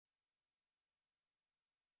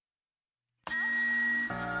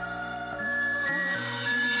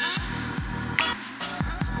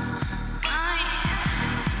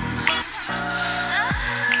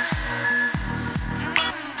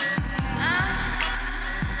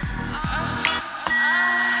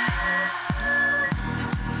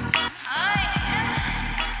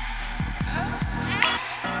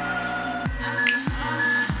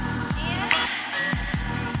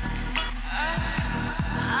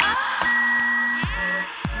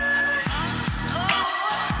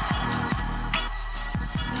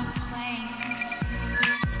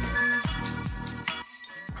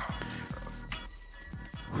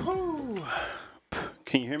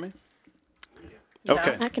Yeah,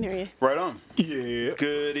 Okay. I can hear you. Right on. Yeah.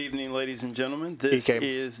 Good evening, ladies and gentlemen. This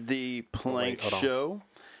is the Plank Show.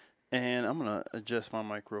 And I'm going to adjust my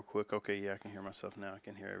mic real quick. Okay, yeah, I can hear myself now. I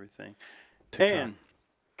can hear everything. And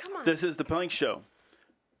this is the Plank Show.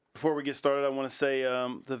 Before we get started, I want to say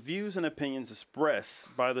the views and opinions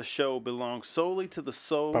expressed by the show belong solely to the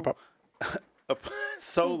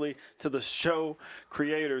solely to the show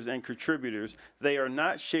creators and contributors. They are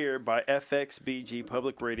not shared by FXBG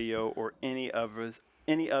Public Radio or any of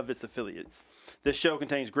its affiliates. This show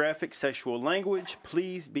contains graphic sexual language.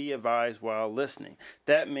 Please be advised while listening.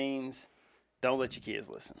 That means don't let your kids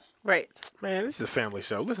listen. Right. Man, this is a family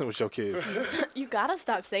show. Listen with your kids. You gotta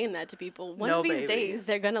stop saying that to people. One of these days,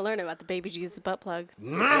 they're gonna learn about the baby Jesus butt plug.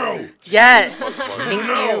 No. Yes. Thank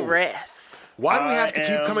you, Riss. Why do we have to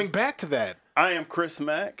keep coming back to that? I am Chris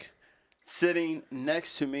Mack. Sitting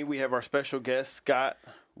next to me, we have our special guest, Scott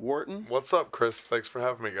Wharton. What's up, Chris? Thanks for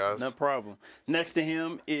having me, guys. No problem. Next to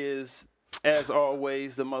him is, as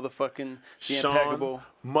always, the impeccable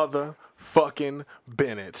motherfucking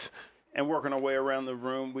Bennett. And working our way around the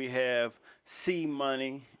room, we have C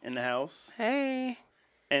Money in the house. Hey.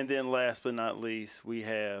 And then last but not least, we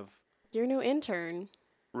have your new intern.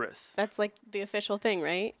 Riss. That's like the official thing,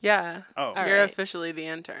 right? Yeah. Oh. You're officially the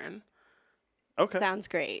intern. Okay. Sounds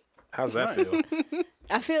great. How's that feel?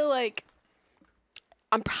 I feel like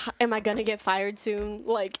am I gonna get fired soon?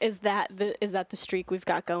 Like, is that the streak we've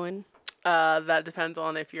got going? That depends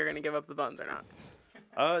on if you're gonna give up the buns or not.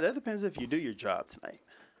 That depends if you do your job tonight.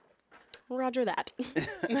 Roger that.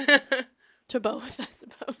 To both, I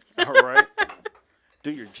suppose. All right.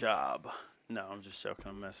 Do your job. No, I'm just joking.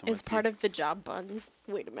 I'm messing with you. It's part of the job buns.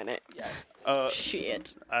 Wait a minute. Yes.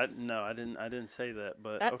 Shit. I didn't say that,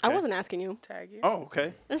 but okay. I wasn't asking you. Tag you. Oh,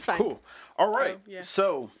 okay. That's fine. Cool. All right. Oh, yeah.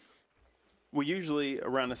 So, we usually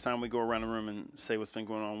around this time we go around the room and say what's been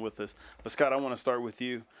going on with us. But Scott, I want to start with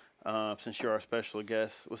you, since you're our special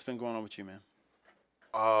guest. What's been going on with you, man?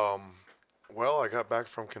 Well, I got back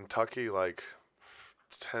from Kentucky like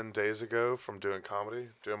 10 days ago from doing comedy,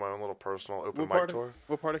 doing my own little personal open mic tour.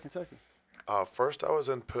 What part of Kentucky? First, I was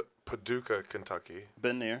in Paducah, Kentucky.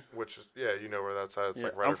 Been there. Which is, you know where that's at. It's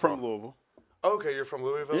like right I'm from across. Louisville. Okay, you're from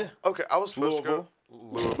Louisville? Yeah. Okay, I was supposed to go.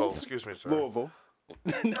 Louisville, excuse me, sir. Louisville.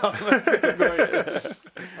 No, go ahead.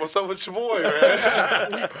 What's up with your boy,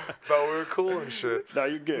 man? Thought we were cool and shit. No,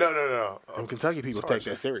 you're good. No. Kentucky people take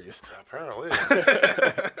that serious. Apparently.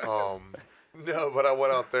 No, but I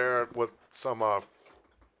went out there with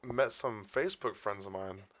met some Facebook friends of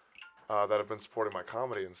mine that have been supporting my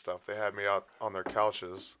comedy and stuff. They had me out on their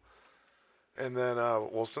couches. And then,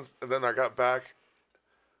 then I got back,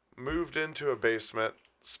 moved into a basement,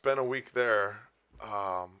 spent a week there,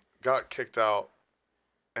 got kicked out,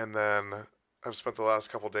 and then I've spent the last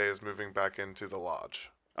couple days moving back into the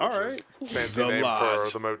lodge. All right. Fancy name for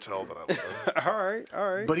the motel that I live in. All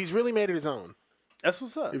right. But he's really made it his own. That's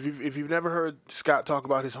what's up. If you've never heard Scott talk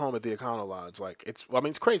about his home at the Econo Lodge, like it's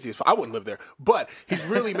crazy. I wouldn't live there, but he's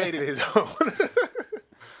really made it his own.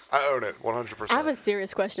 I own it 100%. I have a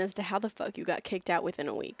serious question as to how the fuck you got kicked out within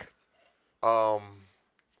a week. I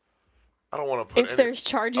don't want to put. If there's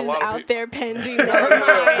charges out there pending,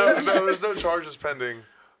 no, there's no charges pending.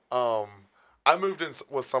 I moved in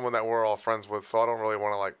with someone that we're all friends with, so I don't really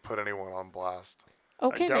want to like put anyone on blast.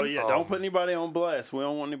 Okay. Don't put anybody on blast. We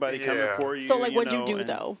don't want anybody coming for you. So like, what'd you do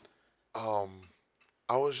though? I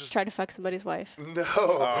was just try to fuck somebody's wife. No.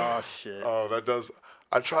 Oh shit. Oh, that does.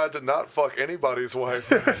 I tried to not fuck anybody's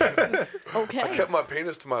wife. Okay. I kept my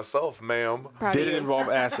penis to myself, ma'am. Did it involve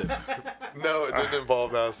acid? No, it didn't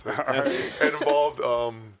involve acid. It involved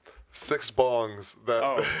 6 bongs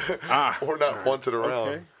that were not wanted around.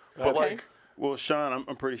 Okay. But well, Sean,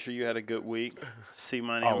 I'm pretty sure you had a good week. C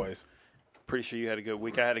Money. Always. Pretty sure you had a good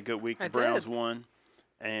week. I had a good week. The Browns won,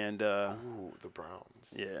 and ooh, the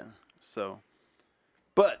Browns. Yeah. So,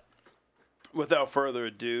 but without further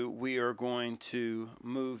ado, we are going to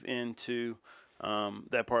move into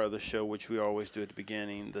that part of the show which we always do at the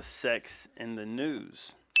beginning: the sex in the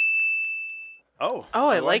news. Oh,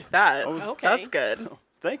 I like that. Okay. That's good.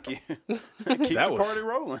 Thank you. Keep the party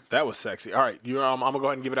rolling. That was sexy. All right, I'm gonna go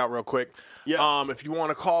ahead and give it out real quick. Yeah. If you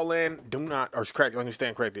want to call in, do not, or correct,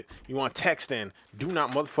 understand correctly. You want to text in, do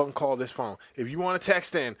not motherfucking call this phone. If you want to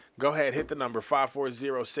text in, go ahead, hit the number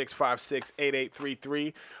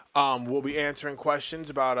 540-656-8833. We'll be answering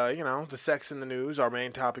questions about, the sex in the news, our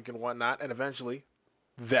main topic and whatnot, and eventually,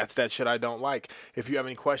 that's that shit I don't like. If you have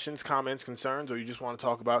any questions, comments, concerns, or you just want to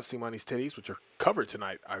talk about C Money's titties, which are covered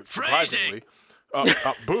tonight, surprisingly.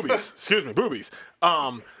 Boobies. Excuse me, boobies.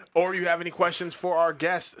 Or you have any questions for our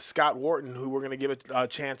guest, Scott Wharton, who we're going to give a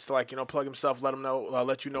chance to, plug himself, let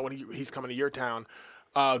you know when he's coming to your town.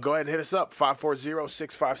 Go ahead and hit us up,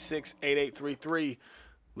 540-656-8833.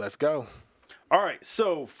 Let's go. All right,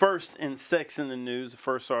 so first in Sex in the News, the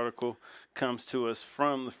first article comes to us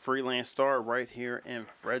from the Freelance Star right here in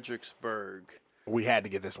Fredericksburg. We had to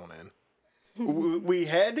get this one in. We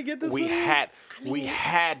had to get this one in? We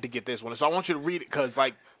had to get this one. So I want you to read it because,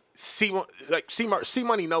 C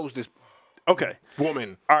Money knows this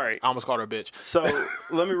woman. All right. I almost called her a bitch. So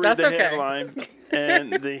let me read the headline.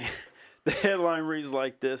 And the headline reads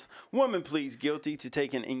like this. Woman pleads guilty to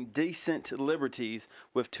taking indecent liberties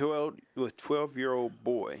with 12-year-old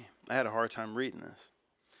boy. I had a hard time reading this.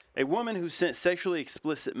 A woman who sent sexually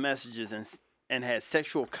explicit messages and had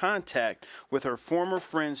sexual contact with her former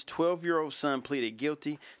friend's 12-year-old son pleaded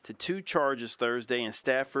guilty to 2 charges Thursday in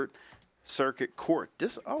Stafford Circuit Court. I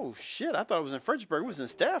thought it was in Fredericksburg. It was in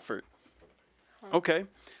Stafford. Okay.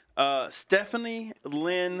 Stephanie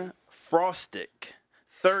Lynn Frostick,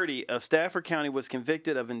 30, of Stafford County, was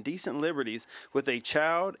convicted of indecent liberties with a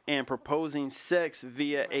child and proposing sex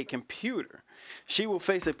via a computer. She will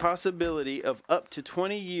face a possibility of up to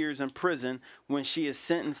 20 years in prison when she is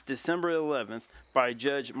sentenced December 11th by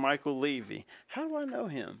Judge Michael Levy. How do I know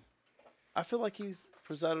him? I feel like he's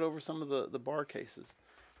presided over some of the bar cases.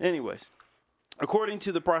 Anyways, according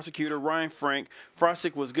to the prosecutor, Ryan Frank,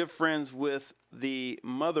 Frostick was good friends with the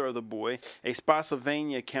mother of the boy, a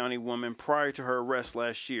Spotsylvania County woman, prior to her arrest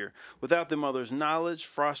last year. Without the mother's knowledge,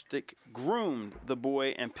 Frostick groomed the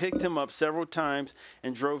boy and picked him up several times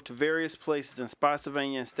and drove to various places in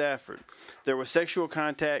Spotsylvania and Stafford. There was sexual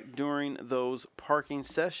contact during those parking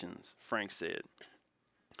sessions, Frank said.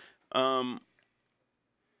 Do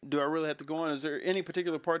I really have to go on? Is there any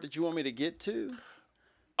particular part that you want me to get to?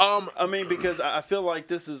 Because I feel like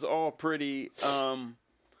this is all pretty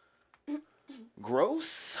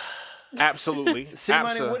gross. Absolutely.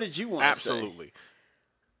 Money, what did you want to say? Absolutely.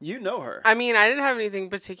 You know her. I didn't have anything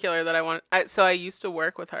particular that I want. So I used to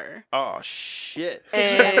work with her. Oh, shit.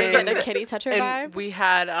 Did you ever get a kitty toucher vibe? We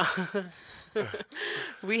had,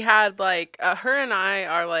 her and I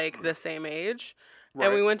are the same age. Right.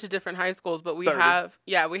 And we went to different high schools, but we 30. have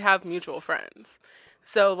mutual friends.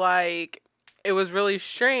 So it was really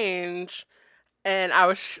strange, and I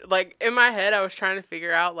was in my head I was trying to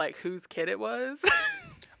figure out whose kid it was.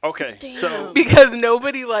 Okay. Damn. So because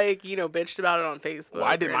nobody bitched about it on Facebook. Well,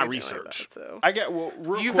 I did my research. I got real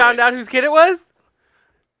You quick. found out whose kid it was?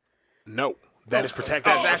 No. That is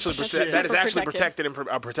protected. That is actually protected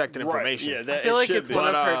information. Yeah, that I feel like it's be.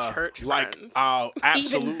 one of her church friends.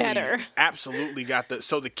 Absolutely, Even better. Absolutely got the.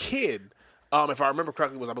 So the kid, if I remember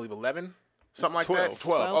correctly, was I believe 11, something like 12. that.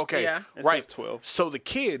 12. Okay, Yeah. right. 12. So the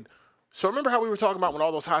kid. So remember how we were talking about when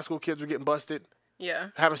all those high school kids were getting busted, Yeah.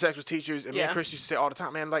 having sex with teachers, and me and Chris used to say all the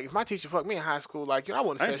time, man, if my teacher fucked me in high school, I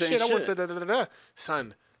wouldn't say shit. I wouldn't say da-da-da-da.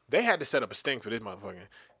 Son, they had to set up a sting for this motherfucker,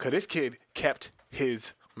 because this kid kept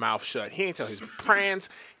his mouth shut. He ain't tell his friends.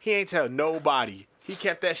 He ain't tell nobody. He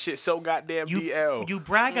kept that shit so goddamn DL. You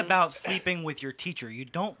brag about sleeping with your teacher. You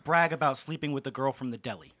don't brag about sleeping with the girl from the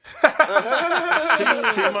deli. See,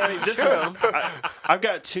 Money, I've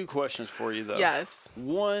got 2 questions for you, though. Yes.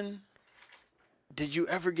 One, did you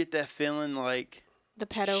ever get that feeling The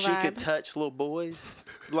pedo she vibe. could touch little boys?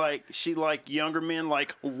 She younger men,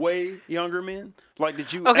 way younger men?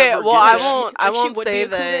 Did you Okay, ever well, get I that? won't. I She won't would say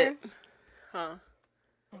be a that. cougar? Huh?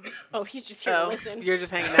 Oh, he's just here to listen. You're just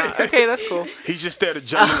hanging out. Okay, that's cool. He's just there to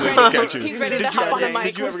genuinely look at you. He's ready to Did you hop on a ever- mic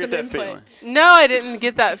did you with ever some get that input. feeling? No, I didn't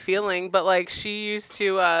get that feeling, but she used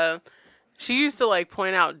to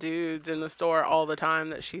point out dudes in the store all the time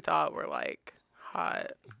that she thought were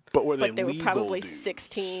hot. But were But they were legal probably dudes?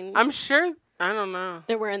 16. I'm sure. I don't know.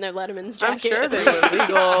 They're wearing their Letterman's I'm jacket. sure they were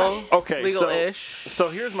legal. Okay, legal-ish. So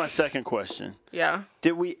here's my second question. Yeah.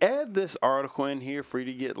 Did we add this article in here for you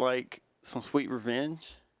to get some sweet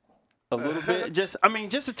revenge? A little bit? Just a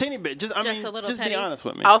teeny bit. Just a little just be petty. honest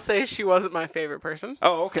with me. I'll say she wasn't my favorite person.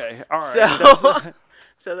 Oh, okay. All right.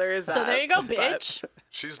 So there is that. So there you go, but bitch.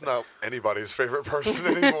 She's not anybody's favorite person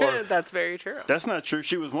anymore. That's very true. That's not true.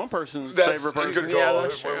 She was one person's That's favorite a person. good Yeah, call.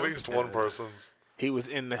 that's At true. least one person's. He was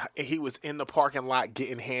in the parking lot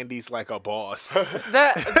getting handies like a boss.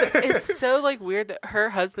 It's so weird that her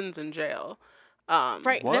husband's in jail.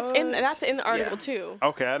 Right. What? That's in the article Yeah. too.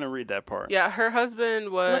 Okay, I didn't read that part. Yeah, her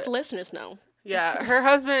husband was. Let the listeners know. Yeah, her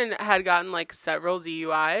husband had gotten several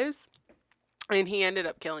DUIs, and he ended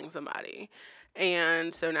up killing somebody,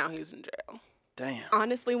 and so now he's in jail. Damn.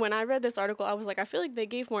 Honestly, when I read this article, I was like, I feel like they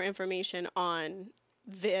gave more information on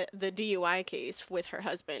the DUI case with her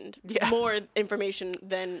husband. Yeah. More information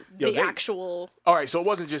than the actual. All right, so it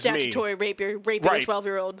wasn't just statutory raping a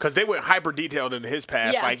 12-year-old. Because they went hyper detailed into his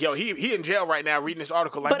past. Yeah. Like, yo, he in jail right now reading this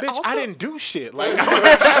article. Like, But bitch, also- I didn't do shit. Like,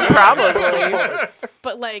 Probably.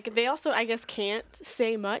 But like they also, I guess, can't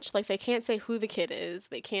say much. Like they can't say who the kid is.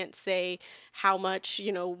 They can't say how much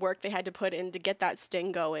work they had to put in to get that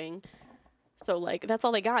sting going. So like that's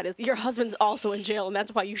all they got is your husband's also in jail, and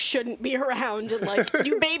that's why you shouldn't be around. And like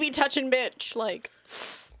you baby touching bitch. Like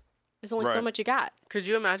there's only so much you got. Could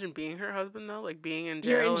you imagine being her husband though? Like being in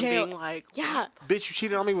jail, You're in jail. and being like, Yeah. bitch, you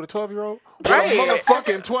cheated on me with a 12-year-old? Right. With a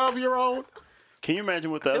motherfucking 12-year-old? Can you imagine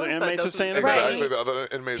what the other like that inmates are doesn't- saying? Exactly. Right. The other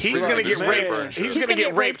inmates. He's reading going to the get newspaper raped. and shit. He's going to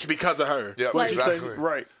get raped because of her. Yeah, What'd you say? exactly.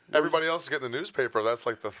 Right. Everybody else is getting the newspaper. That's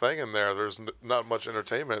like the thing in there. There's not much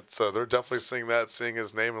entertainment, so they're definitely seeing that, seeing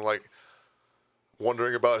his name, and like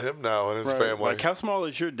wondering about him now and his family. Like, how small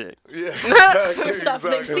is your dick? Yeah, exactly. Stuff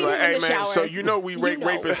they've exactly. seen Like, in hey, the man, shower. so we rape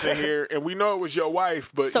rapists in here, and we know it was your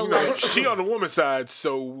wife, but So, like- she on the woman's side,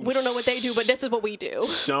 so... We don't know what they do, but this is what we do.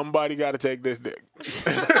 Somebody got to take this dick.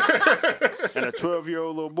 And a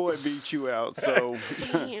 12-year-old little boy beat you out. So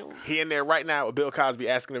Damn. He in there right now with Bill Cosby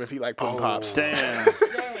asking him if he like pudding pops. damn,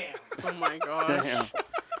 oh my god. damn.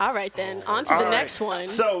 All right then, on to All the right. next one.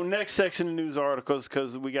 So next section of news articles,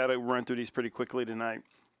 because we got to run through these pretty quickly tonight.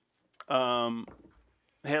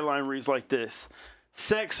 Headline reads like this: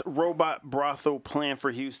 Sex robot brothel plan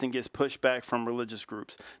for Houston gets pushback from religious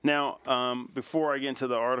groups. Now, before I get into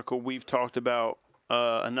the article, we've talked about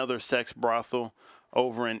another sex brothel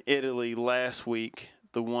over in Italy last week.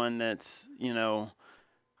 The one that's,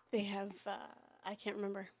 They have, I can't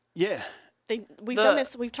remember. yeah. We've done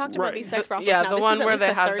this. We've talked about these sex brothels. Yeah, now. the This one is at where least they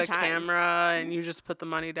the have third the time. camera and you just put the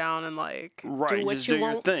money down and like Right, what just you do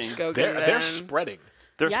your want. thing. go get it They're in. spreading.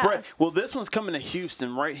 They're Yeah. spread. Well, this one's coming to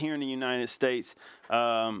Houston, right here in the United States.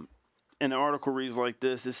 And the article reads like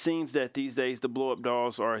this: It seems that these days the blow-up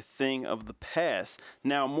dolls are a thing of the past.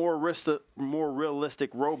 Now, more realistic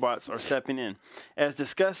robots are stepping in. As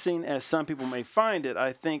disgusting as some people may find it,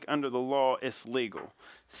 I think under the law it's legal,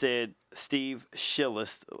 said Steve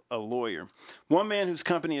Schillis, a lawyer. One man whose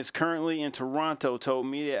company is currently in Toronto told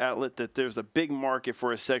media outlet that there's a big market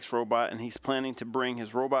for a sex robot, and he's planning to bring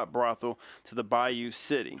his robot brothel to the Bayou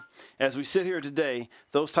City. As we sit here today,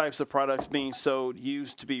 those types of products being sold,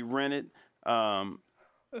 used to be rented,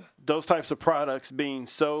 those types of products being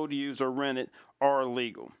sold, used, or rented are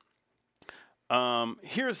illegal.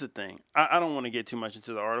 Here's the thing. I don't want to get too much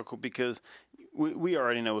into the article because we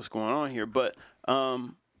already know what's going on here, but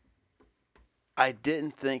I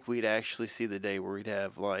didn't think we'd actually see the day where we'd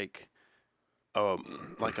have like a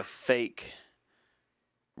fake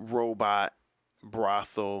robot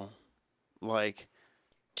brothel, like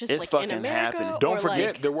Just it's like fucking in America, happening. Don't or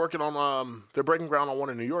forget, like, they're working on they're breaking ground on one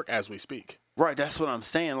in New York as we speak. Right, that's what I'm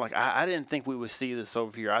saying. Like I didn't think we would see this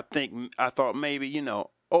over here. I thought maybe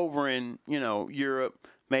over in Europe,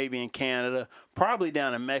 maybe in Canada, probably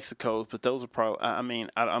down in Mexico. But those are probably.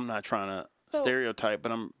 I'm not trying to stereotype,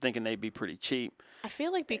 but I'm thinking they'd be pretty cheap. I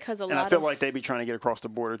feel like because a And lot I feel of like they'd be trying to get across the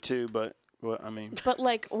border too. But But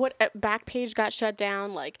like what Backpage got shut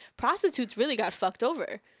down, like prostitutes really got fucked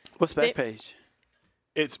over. what's Backpage?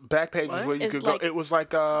 It's Backpage is where you It's could like go. It was like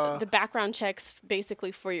the background checks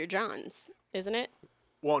basically for your Johns, isn't it?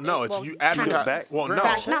 well, no, it's well, you kind of advertise. Well, no,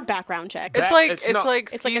 Not background check. It's That- like it's it's not- like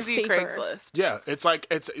it's like a skeezy safer- Craigslist. yeah, it's like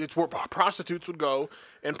it's where prostitutes would go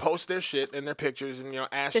and post their shit and their pictures and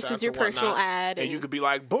ass This shots is your and whatnot, personal ad, and you and- could be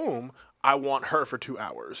like, boom, I want her for 2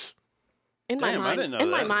 hours. In my Damn, I mind, didn't know in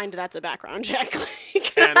my that. mind, that's a background check.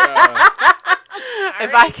 Like, And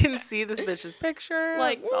If I can see this bitch's picture,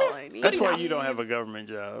 Like, that's all I need. That's why enough. you don't have a government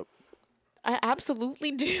job. I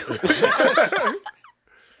absolutely do.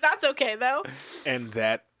 That's okay though. and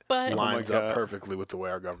that But lines God. up perfectly with the way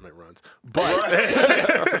our government runs.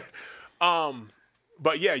 But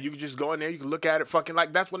but yeah, you could just go in there, you can look at it, fucking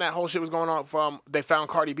like that's when that whole shit was going on. They found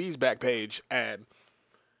Cardi B's Backpage ad,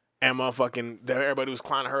 and motherfucking everybody was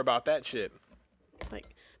clowning her about that shit. like,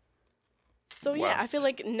 so yeah, Wow. I feel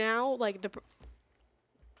like now like the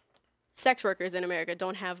sex workers in America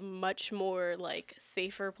don't have much more like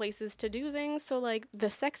safer places to do things. So like the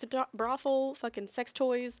sex brothel, fucking sex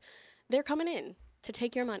toys, they're coming in to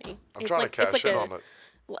take your money. I'm trying to cash in on it.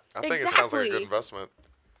 I think it sounds like a good investment.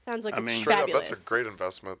 Sounds like I mean, Straight fabulous. up, that's a great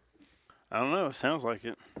investment. I don't know. It sounds like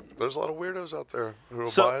it. There's a lot of weirdos out there who will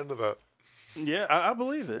So- buy into that. Yeah, I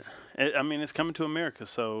believe it. I mean, it's coming to America,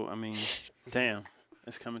 so I mean, damn,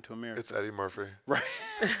 it's coming to America. It's Eddie Murphy. Right.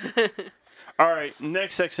 All right,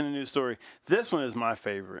 next section of the news story. This one is my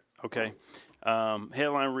favorite, okay?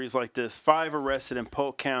 Headline reads like this: 5 arrested in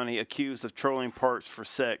Polk County accused of trolling parks for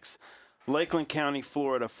sex. Lakeland County,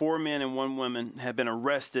 Florida, 4 men and 1 woman have been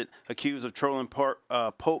arrested, accused of trolling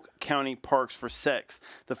Polk County parks for sex.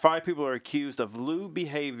 The 5 people are accused of lewd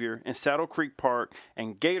behavior in Saddle Creek Park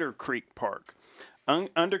and Gator Creek Park.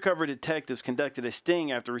 Undercover detectives conducted a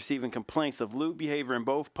sting after receiving complaints of lewd behavior in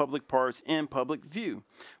both public parks and public view.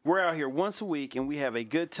 We're out here once a week, and we have a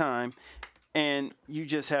good time, and you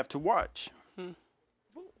just have to watch.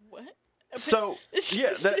 What? So,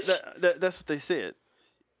 yeah, that's what they said.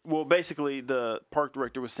 Well, basically, the park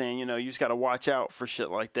director was saying, you just got to watch out for shit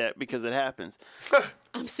like that because it happens.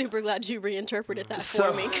 I'm super glad you reinterpreted that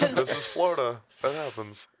for me. Cause this is Florida. That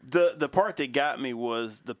happens. The part that got me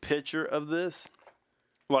was the picture of this.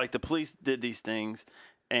 Like, the police did these things,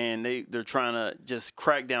 and they're trying to just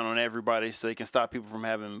crack down on everybody so they can stop people from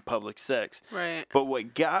having public sex. Right. But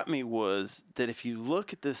what got me was that if you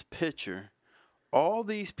look at this picture, all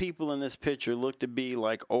these people in this picture look to be,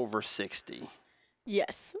 like, over 60.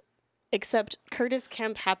 Yes. Except Curtis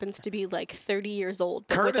Kemp happens to be like 30 years old,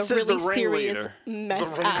 but Curtis with a is really the serious ringleader.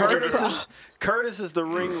 meth addict. Curtis is the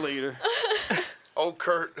ringleader. Oh,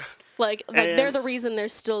 Kurt. Like they're the reason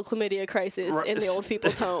there's still chlamydia crisis in the old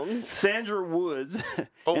people's homes. Sandra Woods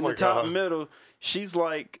in the top middle, she's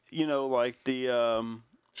like, like the...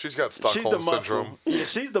 She's got Stockholm syndrome. Yeah,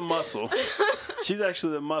 she's the muscle. She's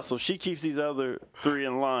actually the muscle. She keeps these other 3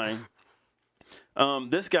 in line.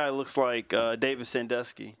 This guy looks like David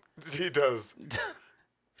Sandusky. He does.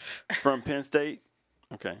 From Penn State?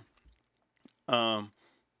 Okay.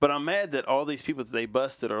 But I'm mad that all these people that they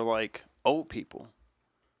busted are like old people.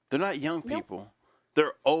 They're not young people. Nope.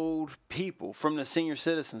 They're old people from the senior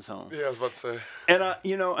citizens home. Yeah, I was about to say.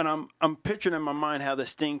 And I'm picturing in my mind how the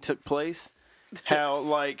sting took place. How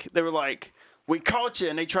like they were like, we caught you,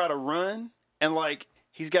 and they try to run, and like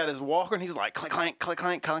he's got his walker, and he's like clank clank clank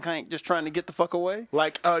clank clank clank, just trying to get the fuck away.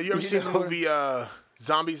 Like you ever seen the movie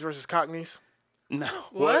Zombies vs. Cockneys? No.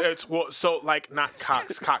 What? So like not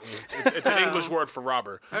Cockneys. It's an English word for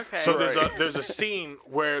robber. Okay. So there's a scene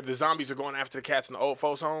where the zombies are going after the cats in the old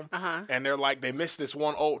folks' home, and they're like they missed this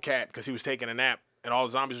one old cat because he was taking a nap, and all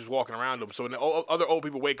the zombies was walking around him. So when the other old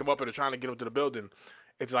people wake him up and they're trying to get him to the building,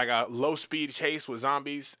 it's like a low-speed chase with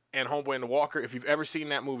zombies and Homeboy and the Walker. If you've ever seen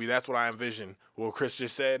that movie, that's what I envision. What Chris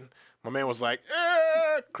just said. My man was like,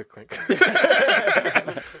 click, clink.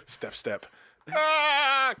 Step, step.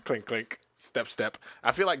 Clink, clink. Step, step.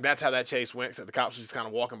 I feel like that's how that chase went. So the cops were just kind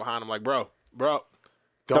of walking behind him like, bro,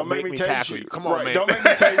 don't make me tackle you. Come on, man. Don't make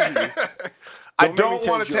me tase you. I don't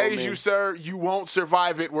want to tase you, sir. You won't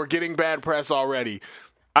survive it. We're getting bad press already.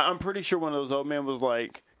 I'm pretty sure one of those old men was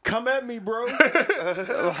like, come at me, bro.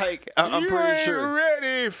 Like, I'm pretty sure. You ain't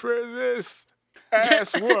ready for this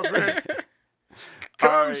ass whooping.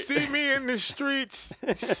 Come see me in the streets,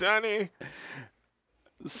 sonny.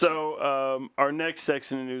 So, our next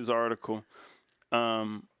section of news article,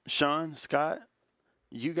 Sean, Scott,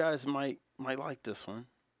 you guys might like this one,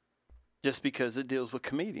 just because it deals with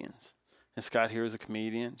comedians. And Scott here is a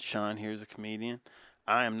comedian. Sean here is a comedian.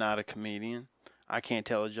 I am not a comedian. I can't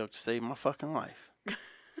tell a joke to save my fucking life.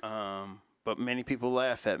 But many people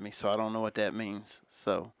laugh at me, so I don't know what that means.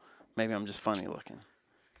 So maybe I'm just funny looking.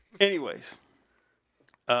 Anyways.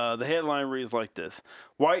 The headline reads like this: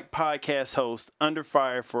 White podcast host under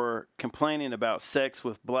fire for complaining about sex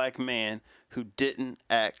with black man who didn't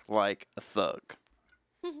act like a thug.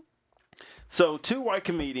 So 2 white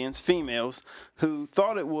comedians, females, who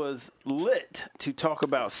thought it was lit to talk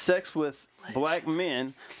about sex with black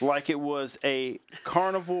men like it was a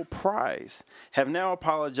carnival prize, have now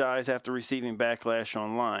apologized after receiving backlash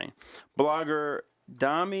online. Blogger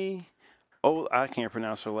Dami... I can't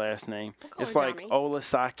pronounce her last name. It's like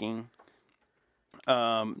Olasaking.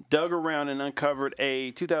 Dug around and uncovered a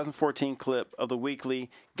 2014 clip of the weekly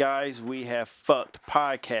Guys We Have Fucked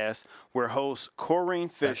podcast where host Corinne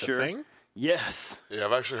Fisher. That's a thing? Yes. Yeah,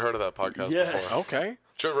 I've actually heard of that podcast before. Okay.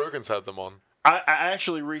 Joe Rogan's had them on. I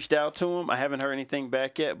actually reached out to him. I haven't heard anything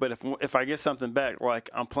back yet, but if I get something back, like,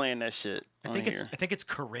 I'm playing that shit on here. I think it's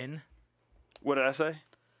Corinne. What did I say?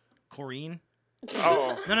 Corinne.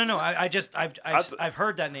 Oh no! I've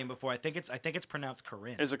heard that name before. I think it's pronounced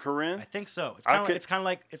Corinne. Is it Corinne? I think so. It's kind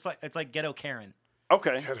of like Ghetto Karen.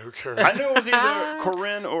 Okay. Ghetto Karen. I knew it was either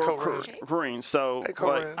Corinne or Corinne. So hey,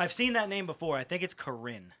 Corinne. Like, I've seen that name before. I think it's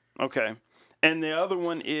Corinne. Okay. And the other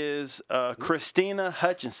one is Christina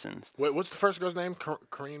Hutchinson. Wait, what's the first girl's name?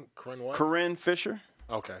 Corinne what? Corinne Fisher.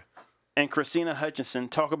 Okay. And Christina Hutchinson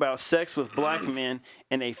talk about sex with black men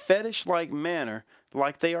in a fetish-like manner,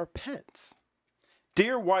 like they are pets.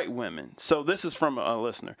 Dear white women, so this is from a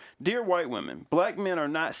listener. Dear white women, black men are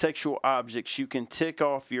not sexual objects you can tick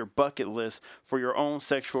off your bucket list for your own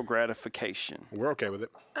sexual gratification. We're okay with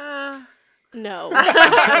it. No.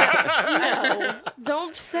 No.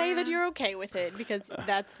 Don't say that you're okay with it because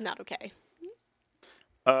that's not okay.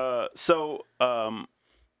 Ola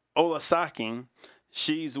Saking,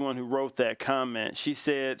 she's the one who wrote that comment. She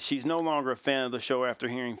said she's no longer a fan of the show after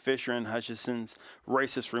hearing Fisher and Hutchinson's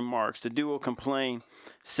racist remarks. The duo complained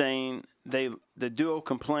saying that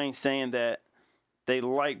they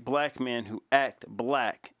like black men who act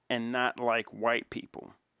black and not like white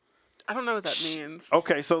people. I don't know what that means.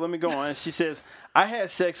 Okay, so let me go on. She says, I had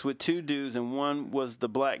sex with 2 dudes and one was the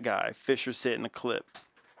black guy, Fisher said in the clip.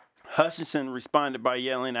 Hutchinson responded by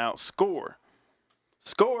yelling out, "Score.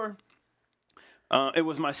 Score." It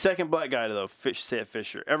was my second black guy, though, said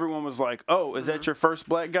Fisher. Everyone was like, oh, is that your first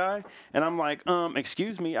black guy? And I'm like,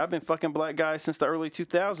 excuse me, I've been fucking black guys since the early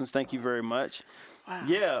 2000s. Thank you very much. Wow.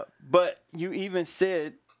 Yeah, but you even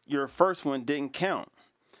said your first one didn't count.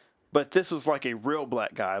 But this was like a real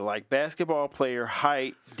black guy, like basketball player,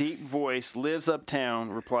 height, deep voice, lives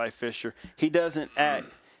uptown, replied Fisher. He doesn't act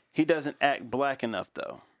black enough,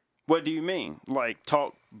 though. What do you mean? Like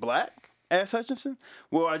talk black? Asked Hutchinson.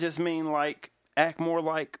 Well, I just mean like act more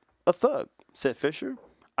like a thug, said Fisher.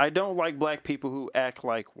 I don't like black people who act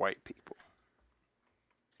like white people.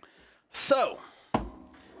 So,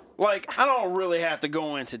 like, I don't really have to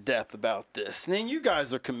go into depth about this. And then you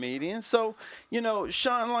guys are comedians. So,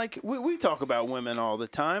 Sean, like, we talk about women all the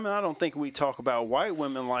time. And I don't think we talk about white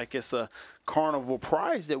women like it's a carnival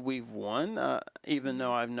prize that we've won. Even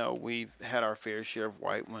though I know we've had our fair share of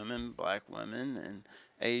white women, black women, and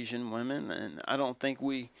Asian women. And I don't think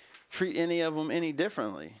we treat any of them any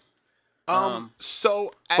differently. But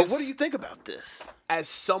what do you think about this? As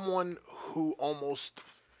someone who almost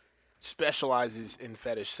specializes in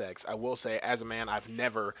fetish sex, I will say, as a man, I've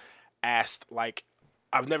never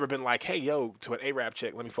been like, hey, yo, to an Arab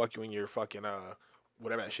chick, let me fuck you in your fucking,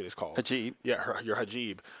 whatever that shit is called. Hajib. Yeah, your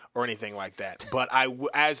hajib or anything like that. But I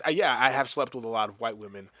have slept with a lot of white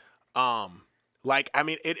women.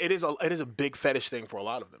 It is a big fetish thing for a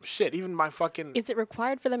lot of them. Shit, even my fucking... Is it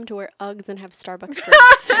required for them to wear Uggs and have Starbucks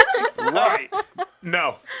drinks? Right.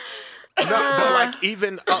 No, but like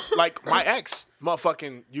even like my ex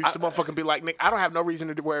motherfucking used to motherfucking be like, Nick, I don't have no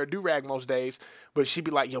reason to wear a do-rag most days, but she'd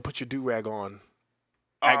be like, yo, put your do-rag on.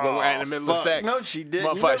 In the middle of sex. No, she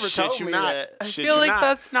didn't. Motherfucker, you shit you not. That. I feel like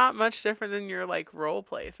that's not much different than your like role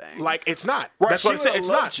play thing. Like it's not. Right, that's what I said. It's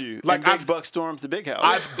not. You. Like Big Buck storms the big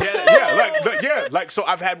house. So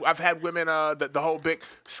I've had women. The whole big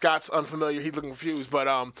Scott's unfamiliar. He's looking confused.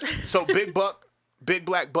 But so Big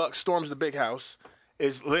Black Buck storms the big house.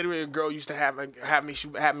 Is literally a girl used to have me. She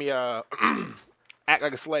had me act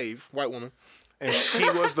like a slave, white woman, and she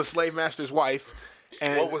was the slave master's wife.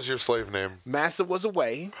 And what was your slave name? Master was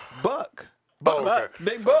away. Buck. Oh, okay.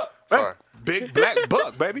 Big Buck. Sorry. Big Black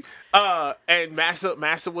Buck, baby. And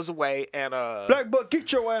Master was away, and Black Buck,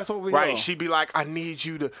 get your ass over here. Right, she'd be like, I need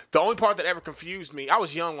you to. The only part that ever confused me, I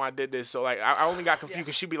was young when I did this, so like I only got confused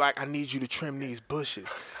because she'd be like, I need you to trim these bushes,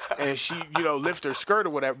 and she, lift her skirt or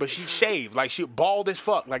whatever, but she shaved, like she bald as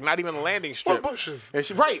fuck, like not even a landing strip. What bushes? And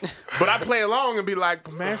she but I play along and be like,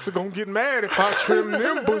 Master gonna get mad if I trim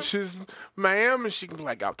them bushes, ma'am, and she can be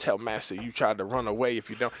like, I'll tell Master you tried to run away if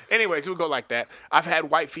you don't. Anyways, it would go like that. I've had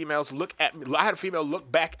white females look at me. I had a female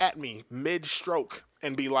look back at me mid-stroke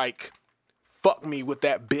and be like, fuck me with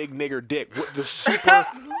that big nigger dick with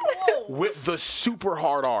the super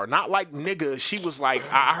hard R. Not like nigga. She was like,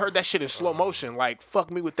 I heard that shit in slow motion. Like, fuck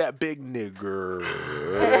me with that big nigger.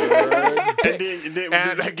 Did you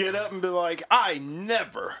get up and be like, I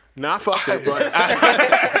never. Nah, I fucked her, but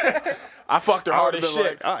I fucked her hard as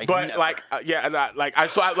shit. Like,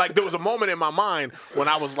 there was a moment in my mind when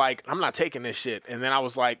I was like, I'm not taking this shit, and then I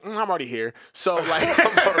was like, I'm already here. So like,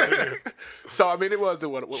 so I mean, it was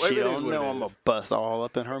what she it don't is. What know it I'm gonna bust all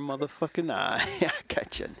up in her motherfucking eye. I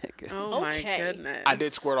got you, nigga. Oh my goodness. I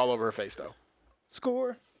did squirt all over her face though.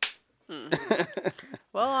 Score.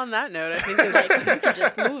 Well, on that note, I think it's you can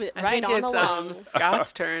just move it right on along.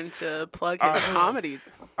 Scott's turn to plug his comedy.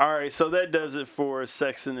 All right, so that does it for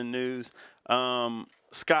Sex in the News.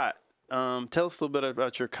 Scott, tell us a little bit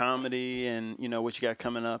about your comedy and what you got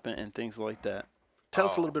coming up and things like that. Tell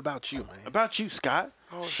us a little bit about you, man. About you, Scott.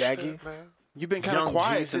 Oh, Shaggy, shit, man. You've been kind of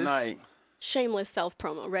quiet tonight. Shameless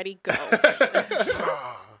self-promo. Ready, go.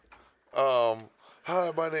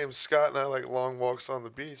 Hi, my name's Scott, and I like long walks on the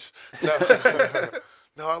beach.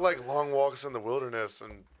 No, I like long walks in the wilderness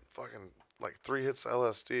and fucking like 3 hits of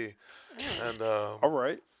LSD. And all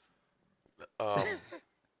right.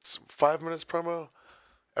 5 minutes promo.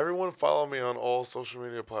 Everyone follow me on all social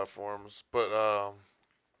media platforms. But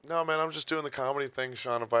no, man, I'm just doing the comedy thing.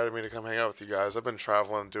 Sean invited me to come hang out with you guys. I've been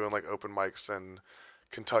traveling, doing like open mics in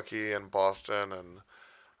Kentucky and Boston, and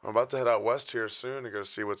I'm about to head out west here soon to go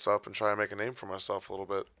see what's up and try and make a name for myself a little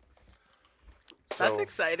bit. So, that's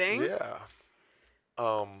exciting. Yeah.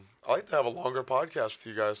 I'd like to have a longer podcast with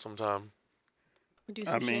you guys sometime. We do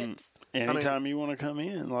some shits. Anytime you want to come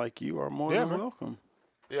in, like, you are more than welcome.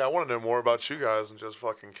 Yeah, I want to know more about you guys and just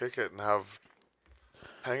fucking kick it and have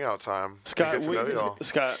hangout time. Scott,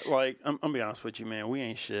 like, I'm gonna be honest with you, man. We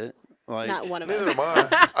ain't shit. Like, not one of neither us. am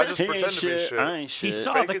I. I just pretend to be shit. I ain't shit. He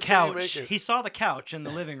saw the couch. He saw the couch in the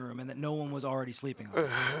living room, and that no one was already sleeping on it.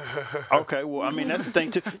 Okay, well, I mean, that's the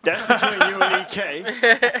thing too. That's between you and EK.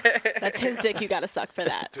 That's his dick. You gotta suck for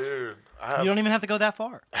that. Dude, you don't even have to go that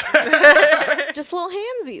far. Just little hand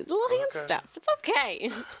stuff. It's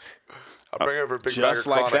okay. I'll bring over a big just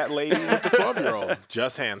bag of like that lady with the 12-year-old.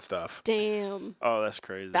 Just hand stuff. Damn. Oh, that's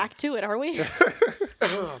crazy. Back to it, are we?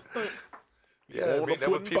 Yeah, meeting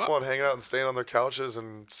up with people and hanging out and staying on their couches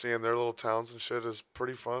and seeing their little towns and shit is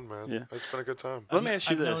pretty fun, man. Yeah. It's been a good time. Let me ask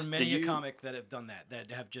you I've this. known many a comic that have done that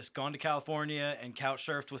have just gone to California and couch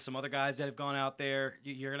surfed with some other guys that have gone out there.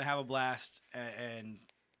 You're going to have a blast, and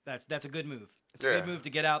that's a good move. It's a good move to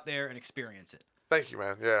get out there and experience it. Thank you,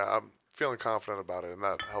 man. Yeah, I'm feeling confident about it, and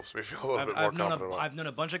that helps me feel a little bit more confident about it. I've known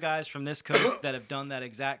a bunch of guys from this coast that have done that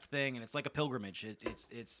exact thing, and it's like a pilgrimage.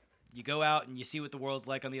 It's you go out and you see what the world's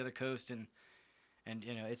like on the other coast, and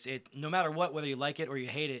you know, it's no matter what, whether you like it or you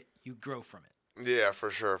hate it, you grow from it. Yeah,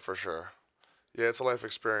 for sure. Yeah, it's a life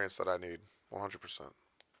experience that I need, 100%.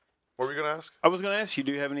 What were you gonna ask? I was gonna ask you,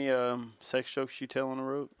 do you have any sex jokes you tell on the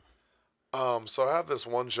road? So I have this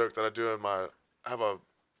one joke that I do I have a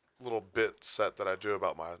little bit set that I do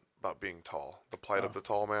about being tall, the plight of the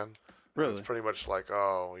tall man. Really? It's pretty much like,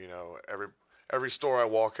 you know, every store I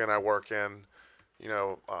walk in, I work in. You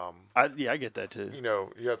know, I get that too. You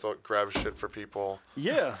know, you have to grab shit for people.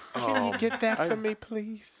 Yeah. Can you get that for me,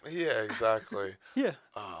 please? Yeah, exactly. Yeah.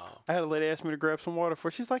 I had a lady ask me to grab some water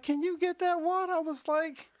for. She's like, "Can you get that water?" I was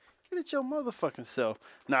like, "Get it your motherfucking self."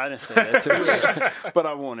 No, I didn't say that too, but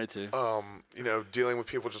I wanted to. You know, dealing with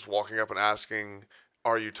people just walking up and asking,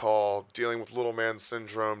 "Are you tall?" Dealing with little man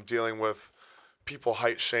syndrome. Dealing with people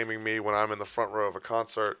height shaming me when I'm in the front row of a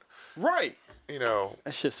concert. Right. You know,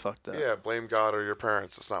 that shit's fucked up. Yeah, blame God or your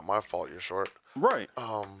parents. It's not my fault you're short. Right.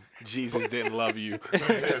 Jesus didn't love you.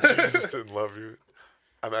 Yeah, Jesus didn't love you.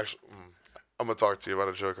 I'm gonna talk to you about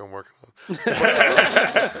a joke I'm working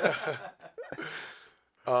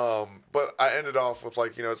on. But I ended off with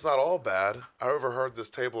like, you know, it's not all bad. I overheard this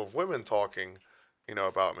table of women talking, you know,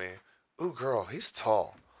 about me. Ooh, girl, he's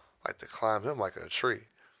tall. I like to climb him like a tree.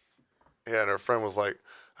 Yeah, and her friend was like,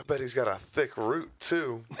 I bet he's got a thick root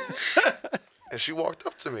too. And she walked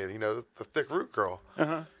up to me, you know, the thick root girl.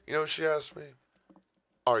 Uh-huh. You know what she asked me?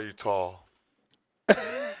 Are you tall? So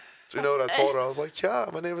you know what I told her? I was like, yeah,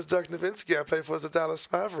 my name is Dirk Nowitzki. I play for the Dallas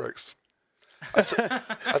Mavericks. I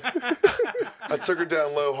took her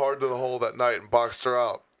down low hard to the hole that night and boxed her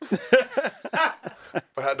out.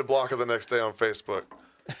 But had to block her the next day on Facebook.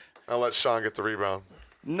 I let Sean get the rebound.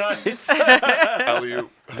 Nice. Alley-oop.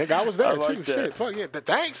 Nigga, I was there too. Shit, fuck yeah.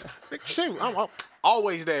 Thanks. Shit, I'm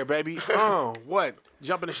always there, baby. What?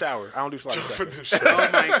 Jump in the shower. I don't do sloppy seconds. Oh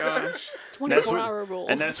my gosh. 24-hour rule.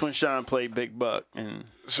 And that's when Sean played Big Buck and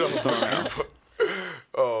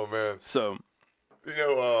oh man. So, you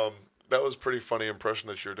know, that was a pretty funny impression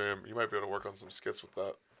that you're doing. You might be able to work on some skits with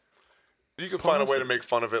that. You can find a way to make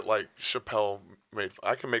fun of it like Chappelle made.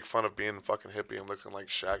 I can make fun of being fucking hippie and looking like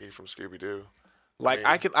Shaggy from Scooby-Doo. Like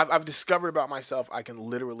I've discovered about myself, I can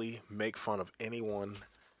literally make fun of anyone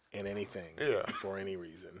and anything for any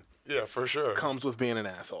reason. Yeah, for sure. Comes with being an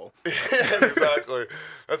asshole. Yeah, exactly.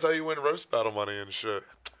 That's how you win roast battle money and shit.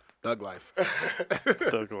 Thug life.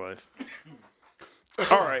 Thug life.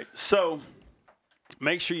 All right, so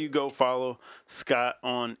make sure you go follow Scott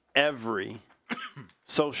on every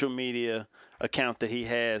social media account that he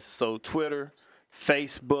has. So Twitter,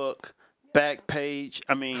 Facebook, back page.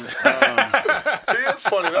 I mean, it's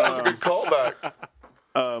funny. That was a good callback.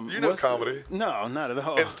 You know comedy. No, not at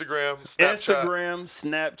all. Instagram,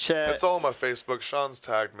 Snapchat. It's all on my Facebook. Sean's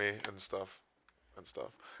tagged me and stuff. And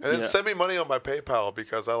then send me money on my PayPal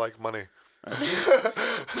because I like money.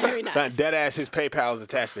 Very nice. Dead ass, his PayPal is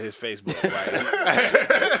attached to his Facebook.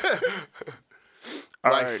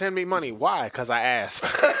 Right? Send me money. Why? Because I asked.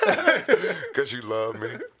 Because you love me.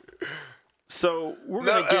 So we're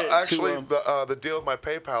gonna get actually the deal with my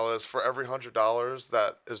PayPal is for every $100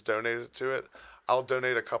 that is donated to it, I'll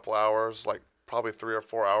donate a couple hours like probably 3 or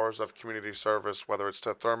 4 hours of community service, whether it's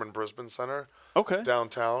to Thurman Brisbane Center,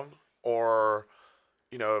 downtown, or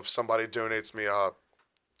if somebody donates me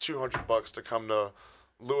 $200 to come to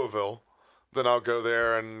Louisville, then I'll go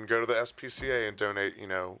there and go to the SPCA and donate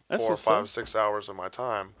 4, 5, 6 hours of my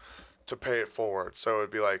time to pay it forward. So it'd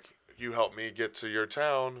be like, you help me get to your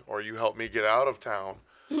town, or you help me get out of town,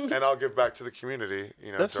 and I'll give back to the community,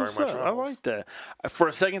 That's during what's my up. travels. I like that. For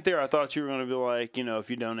a second there, I thought you were going to be like, if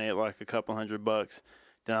you donate like a couple $100,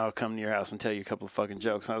 then I'll come to your house and tell you a couple of fucking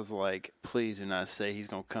jokes. And I was like, please do not say he's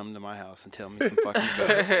going to come to my house and tell me some fucking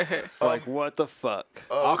jokes. Like, what the fuck?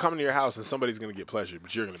 I'll come to your house and somebody's going to get pleasure,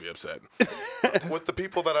 but you're going to be upset. With the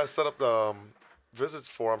people that I set up the visits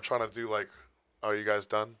for, I'm trying to do are you guys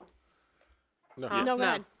done? No, go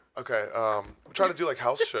ahead. Okay, I'm trying to do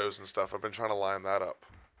house shows and stuff. I've been trying to line that up.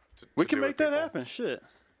 We can make that happen. Shit.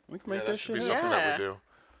 We can make that shit happen. Something that we do.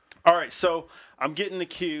 All right, so I'm getting the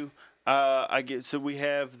cue. So we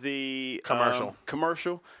have the commercial.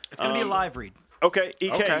 It's going to be a live read. Okay,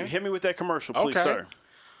 EK, hit me with that commercial, please, sir.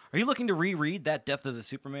 Are you looking to reread that Death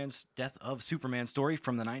of Superman story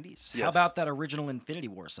from the 90s? Yes. How about that original Infinity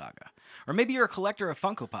War saga? Or maybe you're a collector of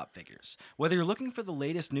Funko Pop figures. Whether you're looking for the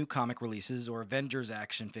latest new comic releases or Avengers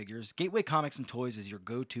action figures, Gateway Comics and Toys is your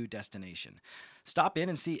go-to destination. Stop in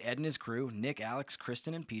and see Ed and his crew, Nick, Alex,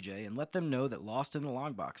 Kristen, and PJ, and let them know that Lost in the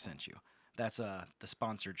Long Box sent you. That's the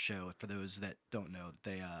sponsored show. For those that don't know,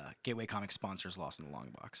 Gateway Comics sponsors Lost in the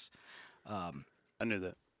Long Box. I knew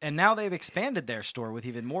that. And now they've expanded their store with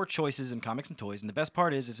even more choices in comics and toys, and the best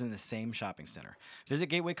part is it's in the same shopping center. Visit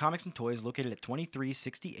Gateway Comics and Toys, located at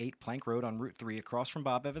 2368 Plank Road on Route 3, across from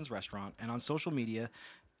Bob Evans Restaurant, and on social media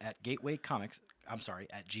at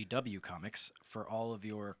at GW Comics for all of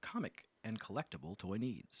your comic and collectible toy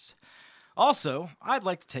needs. Also, I'd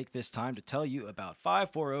like to take this time to tell you about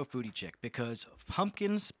 540 Foodie Chick, because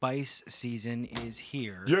pumpkin spice season is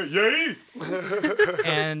here. Yay!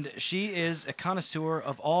 And she is a connoisseur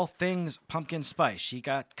of all things pumpkin spice. She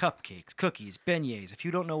got cupcakes, cookies, beignets. If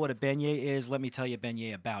you don't know what a beignet is, let me tell you a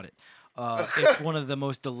beignet about it. It's one of the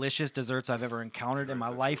most delicious desserts I've ever encountered in my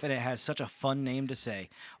life, and it has such a fun name to say.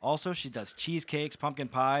 Also, she does cheesecakes, pumpkin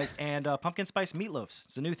pies, and pumpkin spice meatloaves.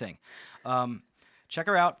 It's a new thing. Check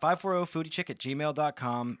her out,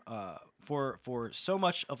 540foodiechick@gmail.com, for so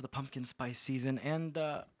much of the pumpkin spice season and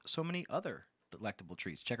so many other delectable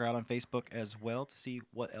treats. Check her out on Facebook as well to see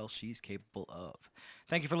what else she's capable of.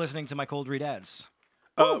 Thank you for listening to my cold read ads.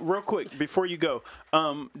 Real quick, before you go,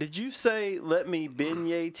 did you say, let me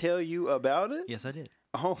beignet tell you about it? Yes, I did.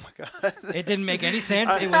 Oh, my God. It didn't make any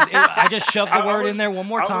sense. I just shoved the word in there one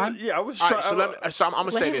more time. I was trying. So I'm going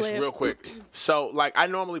to say this real quick. So, I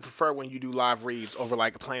normally prefer when you do live reads over,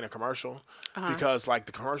 playing a commercial. Because,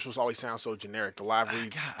 the commercials always sound so generic. The live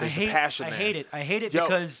reads, there's the passion there. I hate it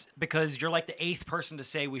because you're like the 8th person to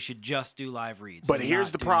say we should just do live reads. But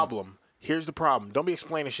here's the problem. Here's the problem. Don't be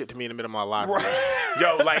explaining shit to me in the middle of my live reads.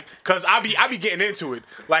 Yo, cause I be getting into it.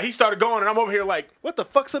 He started going and I'm over here what the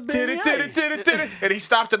fuck's a beignet? And he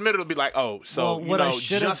stopped in the middle to be like,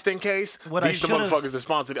 just in case, these the motherfuckers that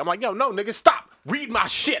sponsored it. I'm like, yo, no, nigga, stop. Read my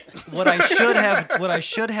shit. What I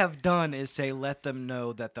should have done is say, let them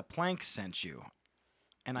know that the Plank sent you.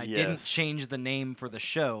 And I didn't change the name for the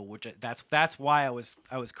show, which that's why I was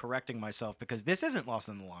correcting myself, because this isn't Lost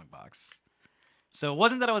in the Long Box. So it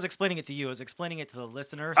wasn't that I was explaining it to you. I was explaining it to the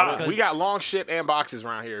listener. We got long shit and boxes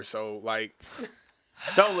around here, so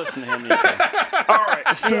don't listen to him. All right.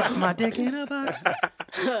 So, it's my dick in a box.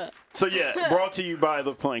 So, brought to you by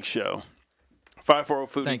The Plank Show.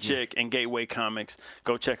 540 Foodie Chick and Gateway Comics.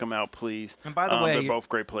 Go check them out, please. And by the way, they're both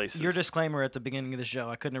great places. Your disclaimer at the beginning of the show,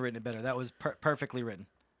 I couldn't have written it better. That was perfectly written.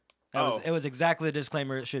 It was exactly the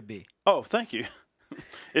disclaimer it should be. Oh, thank you.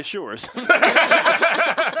 It's yours.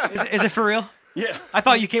 Is it for real? Yeah. I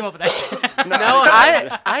thought you came up with that shit. No,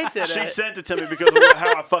 I did it. She sent it to me because of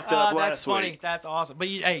how I fucked it up last week. That's funny. That's awesome. But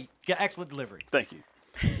you got excellent delivery. Thank you.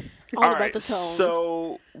 All about the tone.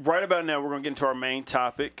 So right about now, we're going to get into our main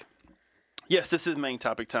topic. Yes, this is main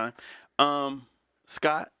topic time.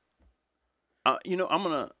 Scott, I'm going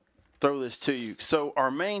to throw this to you. So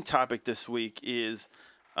our main topic this week is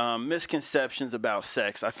misconceptions about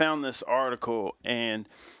sex. I found this article, and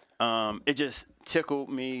it just tickled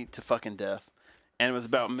me to fucking death. And it was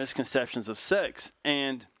about misconceptions of sex.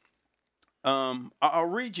 And I'll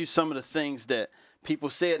read you some of the things that people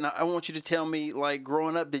said. And I want you to tell me,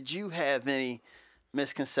 growing up, did you have any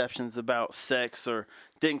misconceptions about sex or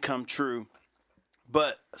didn't come true?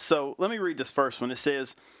 But so let me read this first one. It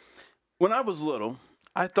says, when I was little,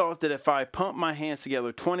 I thought that if I pumped my hands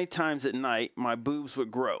together 20 times at night, my boobs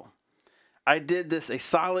would grow. I did this a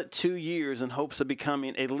solid 2 years in hopes of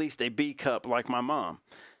becoming at least a B cup like my mom.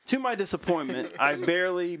 To my disappointment, I've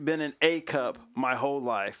barely been an A cup my whole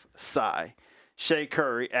life. Sigh. Shay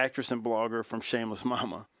Curry, actress and blogger from Shameless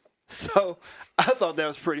Mama. So I thought that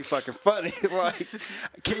was pretty fucking funny. Like,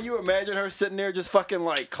 can you imagine her sitting there just fucking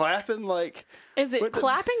like clapping? Like, is it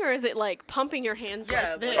clapping or is it like pumping your hands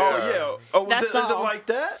like this? Oh yeah. Oh, is it like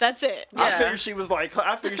that? That's it. Yeah. I figured she was like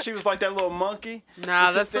that little monkey.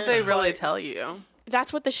 Nah, that's what they really tell you.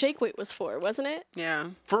 That's what the shake weight was for, wasn't it?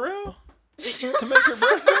 Yeah. For real? To make your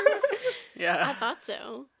breast bigger? Yeah. I thought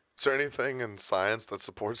so. Is there anything in science that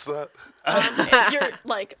supports that? You're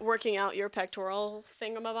like working out your pectoral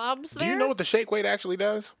thingamabobs there. Do you know what the shake weight actually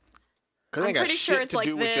does? Because it ain't got shit to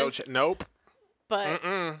do with your nope. But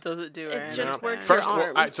does it do it? It just works First your of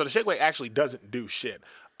all, arms. so the shake weight actually doesn't do shit.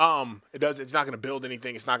 It's not going to build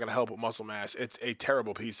anything. It's not going to help with muscle mass. It's a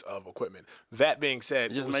terrible piece of equipment. That being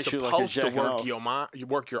said, it was supposed to work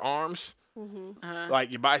your arms,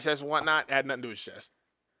 like your biceps and whatnot. It had nothing to do with chest.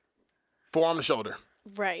 Forearm to shoulder.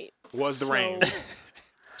 Right. Was the range. It's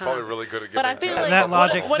probably really good at giving. But I feel like that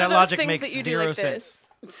logic makes zero sense.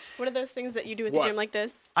 What are those things that you do at the gym like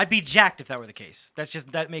this? I'd be jacked if that were the case.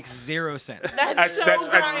 That makes zero sense. That's so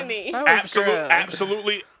grimy.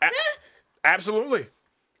 Absolutely.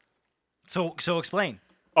 So explain.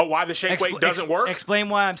 Oh, why the shake weight doesn't work? Explain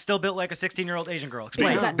why I'm still built like a 16-year-old Asian girl.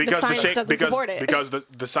 Explain. Because the science doesn't support it. Because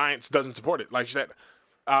the science doesn't support it. Like you said,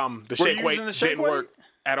 the shake weight didn't work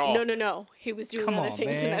at all. No. He was doing other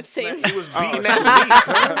things in that same. He was beating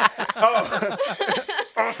that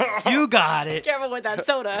meat. You got it. Careful with that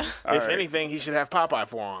soda. If anything, he should have Popeye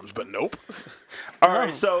forearms, but nope. All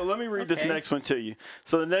right, so let me read this next one to you.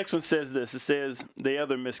 So the next one says this. It says the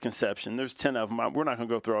other misconception. There's 10 of them. We're not going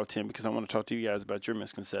to go through all 10 because I want to talk to you guys about your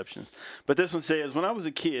misconceptions. But this one says, when I was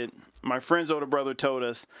a kid, my friend's older brother told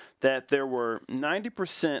us that there were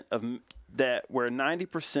 90%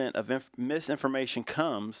 of misinformation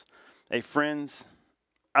comes, a friend's,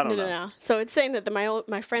 I don't know. No. So it's saying that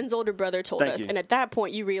my friend's older brother told us, and at that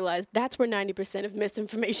point you realize that's where 90% of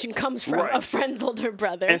misinformation comes from, a friend's older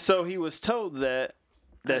brother. And so he was told that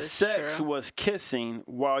sex was kissing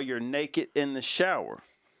while you're naked in the shower.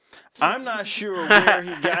 I'm not sure where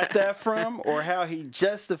he got that from or how he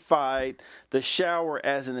justified the shower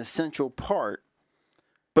as an essential part.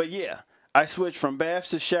 But yeah, I switched from baths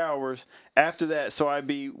to showers after that so I'd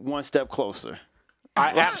be one step closer.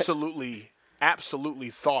 I absolutely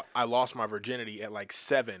thought I lost my virginity at like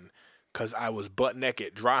 7 because I was butt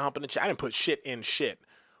naked, dry humping the chick. I didn't put shit in shit.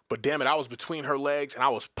 But damn it, I was between her legs and I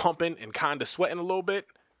was pumping and kind of sweating a little bit.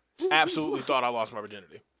 Absolutely thought I lost my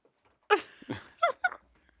virginity.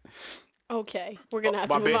 Okay, we're going to have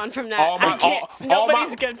to move on from that.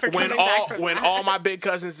 Nobody's good for coming back from that. When all my big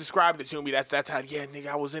cousins described it to me, that's how, nigga,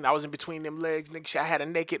 I was in between them legs, nigga. I had a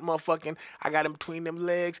naked motherfucking, I got in between them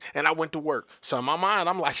legs, and I went to work. So in my mind,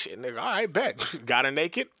 I'm like, shit, nigga, all right, bet. Got her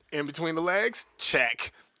naked, in between the legs,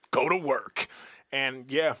 check. Go to work. And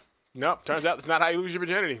yeah, no, turns out that's not how you lose your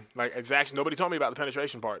virginity. Like, it's actually, nobody told me about the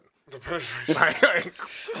penetration part. The penetration.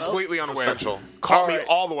 Completely unaware. Essential. Caught me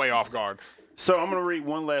all the way off guard. So I'm going to read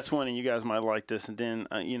one last one, and you guys might like this, and then,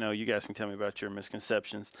 you guys can tell me about your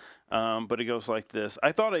misconceptions. But it goes like this.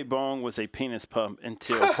 I thought a bong was a penis pump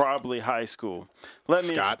until probably high school. Let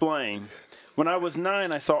me explain. When I was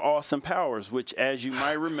 9, I saw Austin Powers, which, as you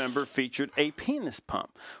might remember, featured a penis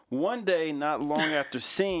pump. One day, not long after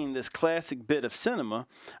seeing this classic bit of cinema,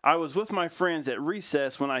 I was with my friends at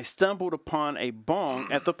recess when I stumbled upon a bong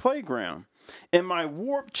at the playground. In my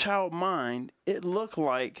warped child mind, it looked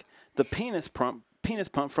like the penis pump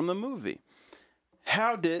from the movie.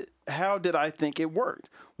 How did I think it worked?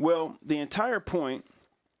 Well, the entire point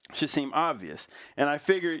should seem obvious, and I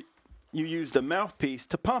figured you used the mouthpiece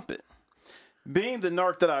to pump it. Being the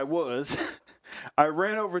narc that I was, I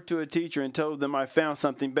ran over to a teacher and told them I found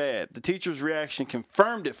something bad. The teacher's reaction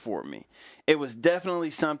confirmed it for me. It was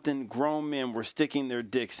definitely something grown men were sticking their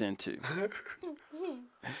dicks into.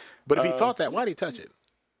 But if he thought that, why'd he touch it?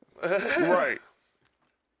 Right.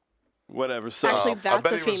 Whatever. So actually, that's I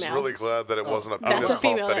bet a he female. was really glad that it wasn't a That's penis a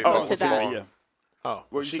female pump that he that thought posted was that. bong. Yeah. Oh,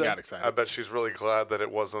 well, she got excited. I bet she's really glad that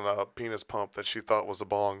it wasn't a penis pump that she thought was a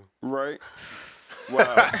bong. Right.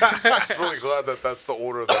 Wow. She's really glad that that's the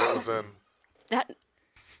order that it was in. That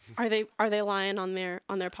are they lying on their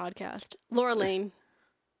podcast? Laura Lane,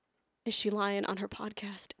 is she lying on her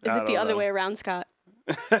podcast? Is it the other way around, Scott?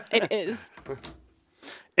 It is.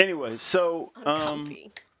 Anyway, so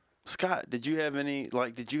Scott, did you have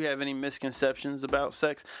any misconceptions about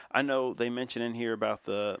sex? I know they mentioned in here about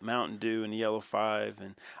the Mountain Dew and the Yellow 5,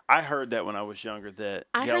 and I heard that when I was younger that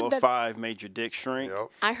Yellow 5 made your dick shrink. Yep.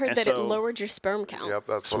 I heard that it lowered your sperm count. Yep,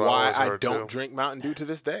 that's why I heard don't too. drink Mountain Dew to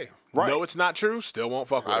this day. Right. No, it's not true. Still won't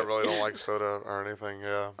fuck with it. I really don't like soda or anything.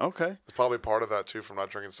 Yeah. Okay. It's probably part of that too from not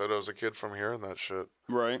drinking soda as a kid from hearing that shit.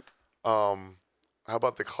 Right. How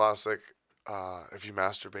about the classic? If you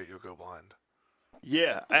masturbate, you'll go blind.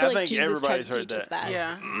 Yeah, I think Jesus everybody's tried to heard teach us that.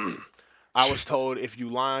 Yeah. I was told if you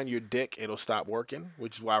lie on your dick, it'll stop working,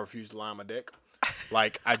 which is why I refuse to lie on my dick.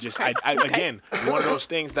 Like again, one of those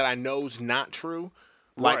things that I know is not true.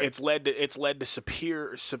 Like Right. it's led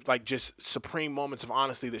to supreme moments of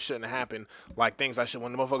honesty that shouldn't have happened. Like things I should.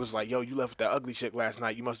 When the motherfucker was like, "Yo, you left with that ugly chick last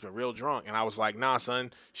night. You must have been real drunk." And I was like, "Nah,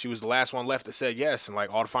 son. She was the last one left that said yes." And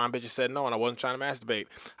like all the fine bitches said no, and I wasn't trying to masturbate.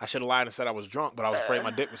 I should have lied and said I was drunk, but I was afraid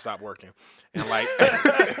my dick would stop working. And like,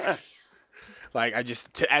 like I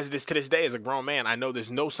just to this day as a grown man, I know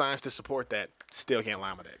there's no science to support that. Still can't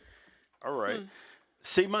lie on my dick. All right.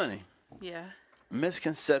 See, money. Yeah.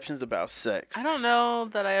 Misconceptions about sex. I don't know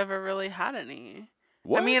that I ever really had any.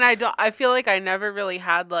 What? I mean, I feel like I never really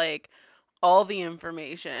had like all the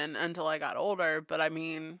information until I got older, but I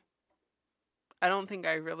mean, I don't think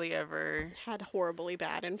I really ever Had horribly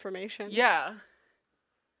bad information. Yeah.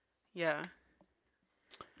 Yeah.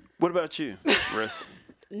 What about you, Riss?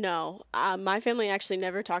 No, my family actually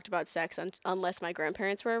never talked about sex unless my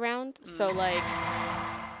grandparents were around. So like,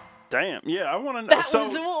 Damn. Yeah, I want to know. that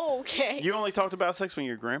was okay. You only talked about sex when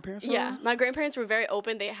your grandparents were Yeah, around? my grandparents were very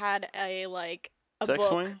open. They had a Sex book.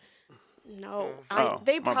 swing? No, Oh,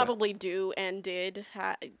 they my bad. probably do and did,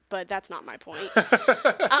 but that's not my point.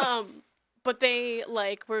 But they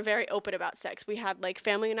were very open about sex. We had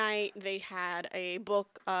family night. They had a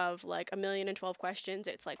book of 1,012 questions.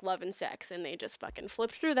 It's like love and sex, and they just fucking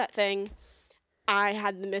flipped through that thing. I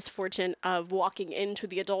had the misfortune of walking into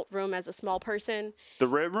the adult room as a small person. The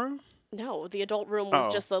red room? No, the adult room was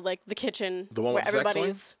Oh. just the kitchen The one where with the sex swing?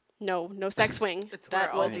 everybody's no sex swing. It's that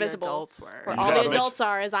where all was the visible. adults were. Where You all got the it. adults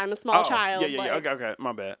are, as I'm a small child. Yeah. Okay,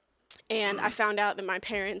 my bad. And I found out that my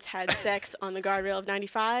parents had sex on the guardrail of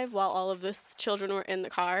 95 while all of the children were in the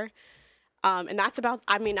car. And that's about,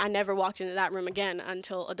 I never walked into that room again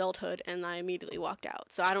until adulthood, and I immediately walked out.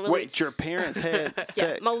 So I don't really. Wait, your parents had sex?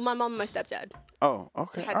 Yeah, my mom and my stepdad Oh,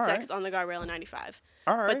 okay. had All sex right. on the guardrail in 95.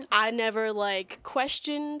 All right. But I never,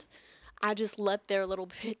 questioned. I just let their little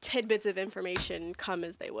tidbits of information come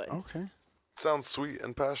as they would. Okay. Sounds sweet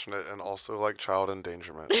and passionate, and also like child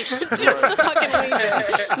endangerment. Just a fucking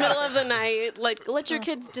leave middle of the night. Let your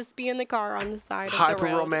kids just be in the car on the side of the Hyper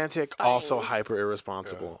road. romantic, Fine. also hyper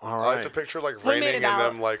irresponsible. All I like right. to picture We raining made it and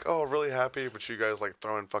out. them really happy, but you guys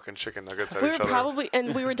throwing fucking chicken nuggets at We each were other.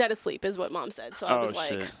 and we were dead asleep, is what Mom said. So I was like,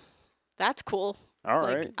 shit. "That's cool." All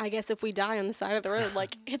right. I guess if we die on the side of the road,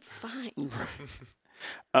 it's fine.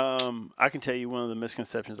 I can tell you one of the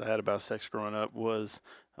misconceptions I had about sex growing up was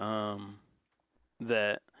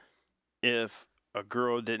that if a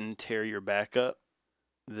girl didn't tear your back up,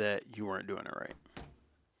 that you weren't doing it right.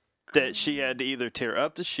 That she had to either tear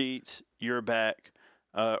up the sheets, your back,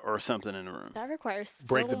 or something in the room. That requires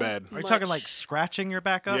Break the so bed. Are you talking much- scratching your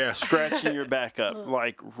back up? Yeah. Scratching your back up,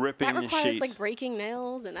 ripping That the requires sheets. breaking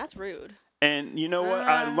nails, and that's rude. And you know what?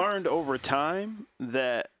 I learned over time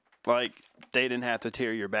that they didn't have to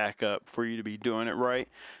tear your back up for you to be doing it right.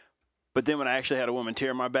 But then when I actually had a woman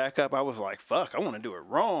tear my back up, I was like, "Fuck, I want to do it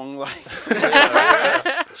wrong."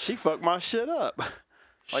 She fucked my shit up.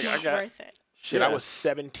 I got Worth it. Shit, Yeah. I was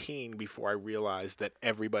 17 before I realized that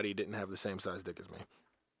everybody didn't have the same size dick as me.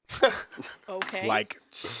 Okay.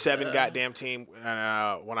 7 goddamn team.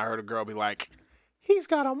 When I heard a girl be like, "He's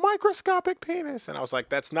got a microscopic penis," and I was like,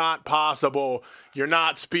 "That's not possible. You're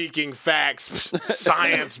not speaking facts,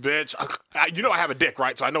 science, bitch." You know I have a dick,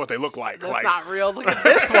 right? So I know what they look like. That's not real. Look at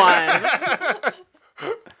this one.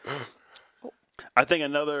 I think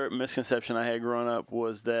another misconception I had growing up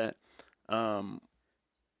was that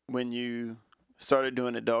when you started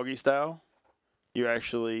doing it doggy style, you're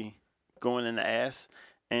actually going in the ass.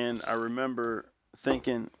 And I remember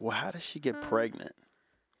thinking, well, how does she get pregnant?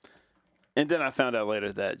 And then I found out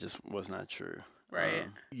later that just was not true. Right.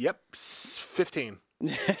 Yep, 15.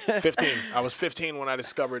 15. I was 15 when I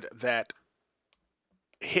discovered that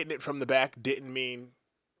hitting it from the back didn't mean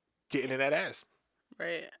getting in that ass.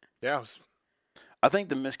 Right. Yeah. I think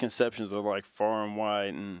the misconceptions are far and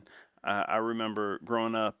wide. And I remember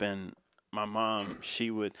growing up and my mom, she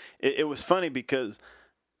would, it was funny because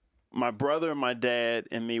my brother, my dad,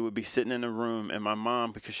 and me would be sitting in the room, and my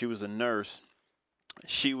mom, because she was a nurse,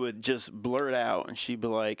 she would just blurt out, and she'd be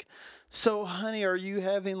like, so honey, are you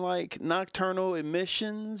having like nocturnal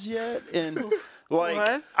emissions yet? And like,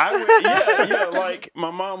 what? like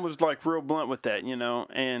my mom was like real blunt with that,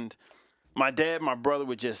 and my dad, my brother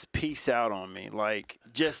would just peace out on me, like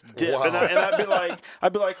just dip, wow. and I'd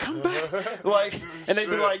be like, come back, like, and they'd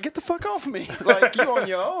be like, get the fuck off me, like you on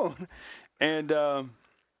your own, and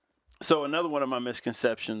so another one of my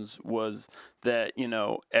misconceptions was that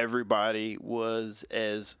everybody was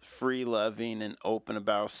as free loving and open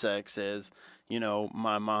about sex as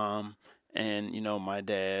my mom and my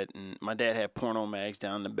dad, and my dad had porno mags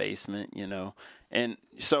down in the basement, and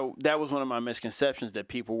so that was one of my misconceptions, that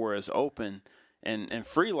people were as open and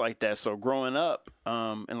free like that. So growing up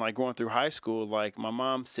and like going through high school, like my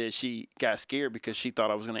mom said she got scared because she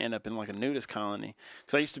thought I was going to end up in like a nudist colony,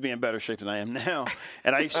 because I used to be in better shape than I am now,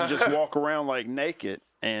 and I used to just walk around like naked.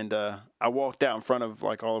 And I walked out in front of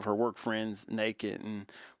like all of her work friends naked, and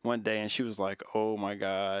one day, and she was like, oh my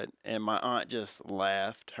God. And my aunt just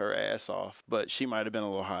laughed her ass off, but she might have been a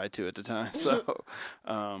little high too at the time. So,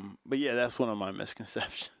 but yeah, that's one of my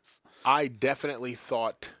misconceptions. I definitely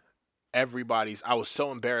thought I was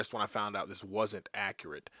so embarrassed when I found out this wasn't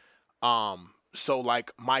accurate. So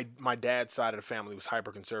like my dad's side of the family was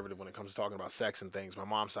hyper conservative when it comes to talking about sex and things. My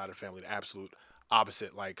mom's side of the family, the absolute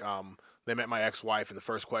opposite. Like, they met my ex-wife, and the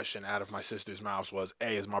first question out of my sister's mouth was,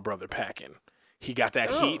 "Hey, is my brother packing? He got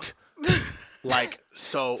that heat." Like,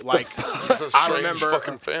 so, like, it's a strange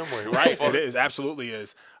fucking family, right? It is, absolutely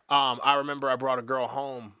is. I remember I brought a girl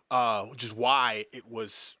home, which is why it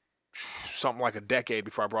was something like a decade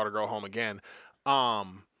before I brought a girl home again.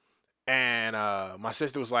 And my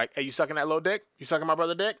sister was like, "Hey, you sucking that little dick? You sucking my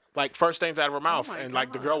brother dick?" Like, first things out of her mouth, and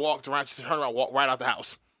like the girl walked around, she turned around, walked right out the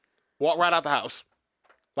house.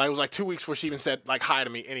 Like, it was like 2 weeks before she even said like hi to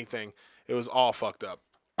me, anything. It was all fucked up.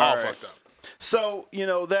 All right. Fucked up. So,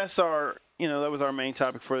 that's our, that was our main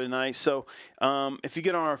topic for tonight. So, if you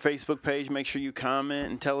get on our Facebook page, make sure you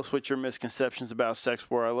comment and tell us what your misconceptions about sex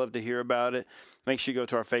were. I love to hear about it. Make sure you go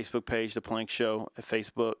to our Facebook page, The Plank Show, at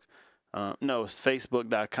Facebook. It's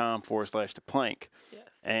facebook.com/The Plank. Yes.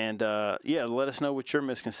 And, let us know what your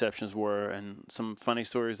misconceptions were and some funny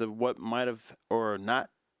stories of what might have or not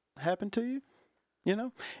happened to you.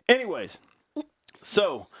 Anyways,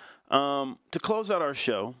 so to close out our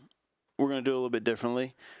show, we're going to do it a little bit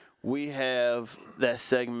differently. We have that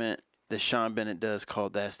segment that Sean Bennett does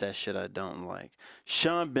called That's That Shit I Don't Like.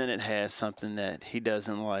 Sean Bennett has something that he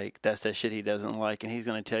doesn't like. That's that shit he doesn't like, and he's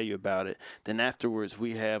going to tell you about it. Then afterwards,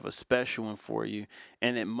 we have a special one for you,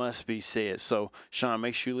 and it must be said. So, Sean,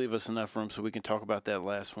 make sure you leave us enough room so we can talk about that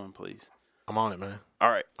last one, please. I'm on it, man.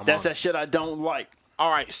 All right. That's that shit I don't like.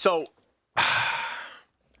 All right, so...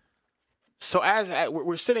 So as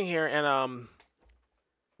we're sitting here, and I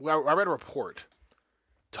read a report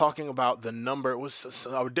talking about the number. What's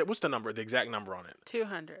the number? The exact number on it?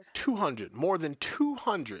 200. 200. More than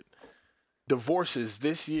 200 divorces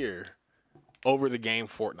this year over the game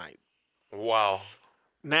Fortnite. Wow.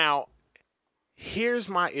 Now, here's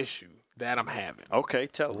my issue that I'm having. Okay,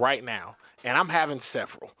 tell us. Right now, and I'm having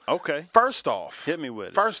several. Okay. First off, hit me with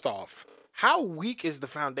it. First off, how weak is the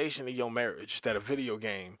foundation of your marriage that a video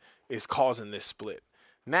game is causing this split?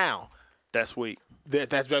 Now, that's weak.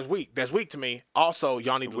 That's weak. That's weak to me. Also,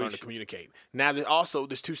 y'all need to learn to communicate. Now,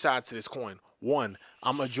 there's two sides to this coin. One,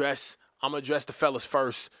 I'm gonna address the fellas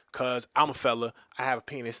first, cause I'm a fella. I have a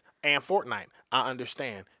penis and Fortnite. I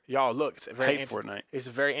understand. Y'all, look, it's a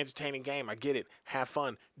very entertaining game. I get it. Have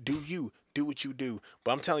fun. Do what you do.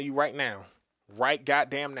 But I'm telling you right now, right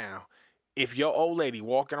goddamn now, if your old lady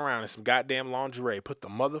walking around in some goddamn lingerie, put the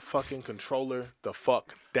motherfucking controller the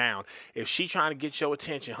fuck down. If she trying to get your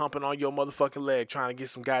attention, humping on your motherfucking leg, trying to get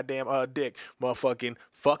some goddamn dick, motherfucking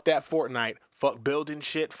fuck that Fortnite, fuck building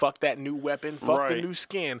shit, fuck that new weapon, fuck the new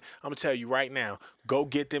skin. I'm gonna tell you right now, go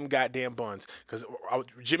get them goddamn buns. Cause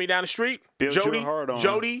Jimmy down the street,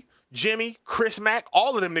 Jody, Jimmy, Chris Mack,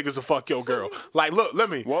 all of them niggas will fuck your girl. Like, look, let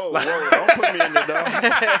me. Whoa, don't put me in there,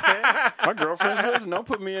 dog. My girlfriend's listen, don't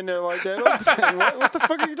put me in there like that. What the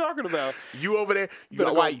fuck are you talking about? You over there,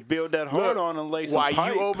 you build that hard on and lay some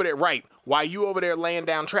pipe. You over there, right? Why you over there laying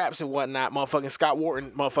down traps and whatnot, motherfucking Scott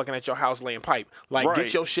Wharton, motherfucking at your house laying pipe. Like,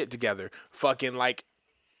 get your shit together. Fucking, like,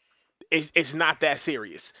 it's not that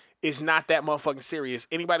serious. It's not that motherfucking serious.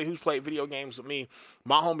 Anybody who's played video games with me,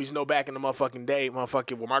 my homies know back in the motherfucking day,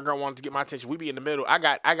 motherfucking, when my girl wanted to get my attention, we be in the middle. I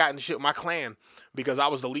got in the shit with my clan because I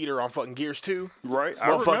was the leader on fucking Gears 2. Right.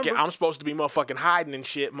 I'm supposed to be motherfucking hiding and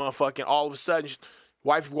shit, motherfucking all of a sudden,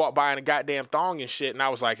 Wife walked by in a goddamn thong and shit, and I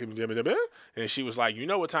was like, and she was like, you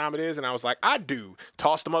know what time it is? And I was like, I do.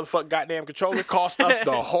 Tossed the motherfucking goddamn controller, cost us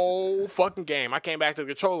the whole fucking game. I came back to the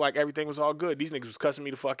controller like everything was all good. These niggas was cussing me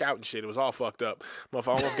the fuck out and shit. It was all fucked up.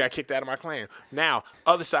 Motherfucker almost got kicked out of my clan. Now,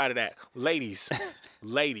 other side of that, ladies.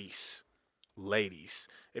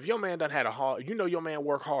 If your man done had a hard, you know your man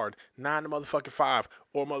work hard, 9 to motherfucking 5,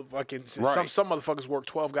 or motherfucking right. some motherfuckers work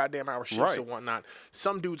 12 goddamn hour shifts right. and whatnot.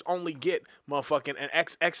 Some dudes only get motherfucking an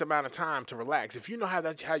X amount of time to relax. If you know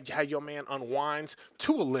how your man unwinds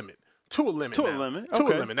to a limit.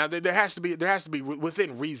 Now there has to be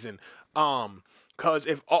within reason. Because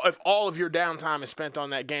if all of your downtime is spent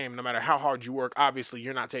on that game, no matter how hard you work, obviously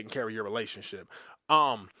you're not taking care of your relationship.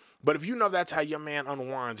 But if you know that's how your man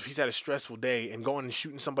unwinds, if he's had a stressful day and going and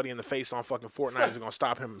shooting somebody in the face on fucking Fortnite is gonna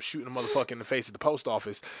stop him from shooting a motherfucker in the face at the post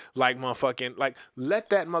office, like let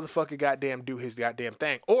that motherfucker goddamn do his goddamn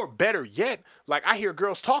thing. Or better yet, like I hear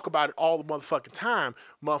girls talk about it all the motherfucking time,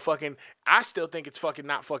 I still think it's fucking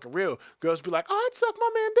not fucking real. Girls be like, oh, I'd suck my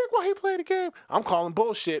man dick while he played the game. I'm calling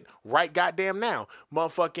bullshit right goddamn now.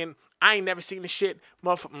 I ain't never seen the shit.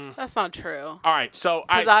 That's not true. All right, so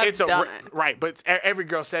I've done it. Right, but every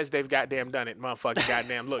girl says they've goddamn done it, motherfucker.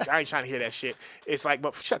 Goddamn, look, I ain't trying to hear that shit. It's like,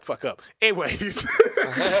 shut the fuck up. Anyways,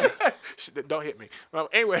 don't hit me.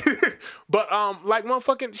 Anyway, but like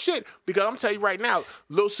motherfucking shit, because I'm telling you right now,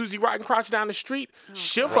 little Susie Rotten Crotch down the street,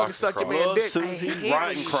 she'll fucking suck your man's dick. Susie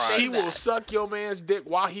Rotten Crotch. She will suck your man's dick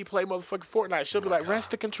while he play motherfucking Fortnite. She'll be like, rest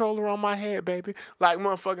the controller on my head, baby. Like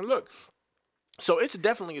motherfucking look. So it's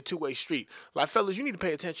definitely a two-way street. Like, fellas, you need to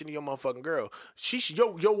pay attention to your motherfucking girl.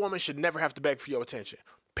 Your woman should never have to beg for your attention.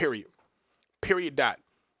 Period. Dot.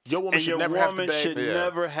 Your woman should never have to beg. Your woman should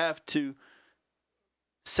never have to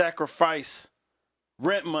sacrifice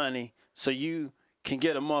rent money so you can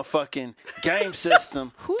get a motherfucking game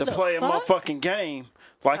system to play a motherfucking game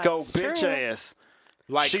like old bitch ass.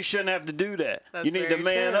 Like, she shouldn't have to do that. You need to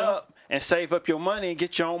man up and save up your money and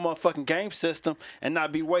get your own motherfucking game system and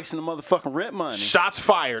not be wasting the motherfucking rent money. Shots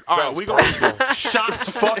fired. All right, we going shots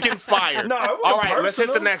fucking fired. No, all right, let's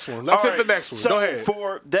hit the next one. So go ahead.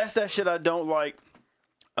 That's that shit I don't like.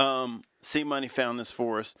 C Money found this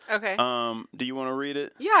for us. Okay. Do you want to read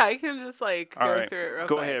it? Yeah, I can just go through it real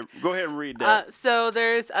quick. Go ahead and read that. So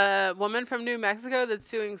there's a woman from New Mexico that's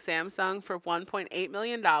suing Samsung for $1.8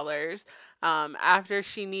 million after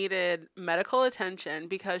she needed medical attention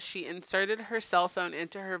because she inserted her cell phone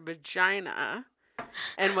into her vagina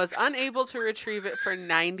and was unable to retrieve it for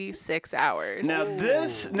 96 hours. Now I'm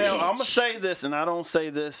going to say this, and I don't say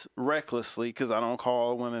this recklessly because I don't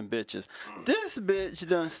call women bitches. This bitch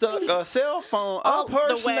done stuck a cell phone up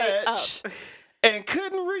her snatch and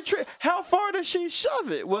couldn't retrieve. How far did she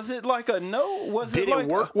shove it? Was it like a no? Did it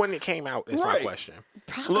work when it came out is my question.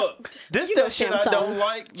 Look, that shit I don't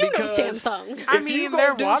like because Samsung. I mean,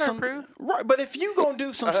 they're waterproof. Right, but if you going to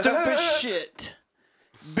do some stupid shit,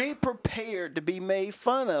 be prepared to be made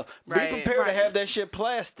fun of. Be prepared to have that shit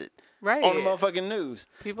plastered on the motherfucking news.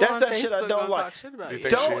 People That's on that Facebook shit I don't like.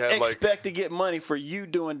 Don't expect to get money for you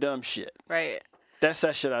doing dumb shit. Right. That's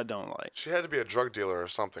that shit I don't like. She had to be a drug dealer or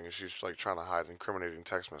something, and she's like trying to hide incriminating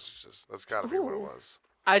text messages. That's got to be what it was.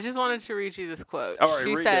 I just wanted to read you this quote. All right,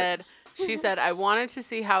 She said, I wanted to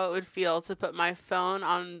see how it would feel to put my phone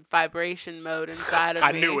on vibration mode inside of me.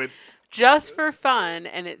 I knew it. Just for fun,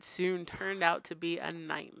 and it soon turned out to be a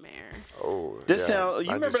nightmare. Oh,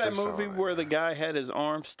 you remember that movie where the guy had his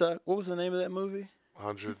arm stuck? What was the name of that movie?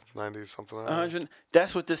 190 something. 100.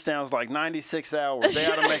 That's what this sounds like. 96 hours. They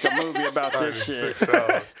ought to make a movie about this shit.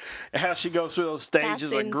 How she goes through those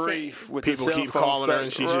stages of grief with people the keep cell phone calling her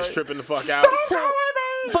and she's just tripping the fuck out.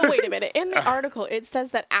 But wait a minute. In the article, it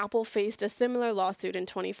says that Apple faced a similar lawsuit in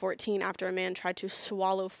 2014 after a man tried to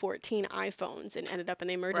swallow 14 iPhones and ended up in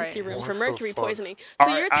the emergency room for mercury poisoning.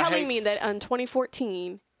 So you're telling me that in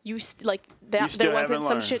 2014, there wasn't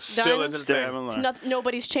some shit done?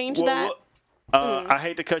 Nobody's changed that? I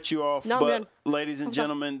hate to cut you off, but ladies and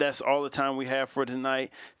gentlemen, that's all the time we have for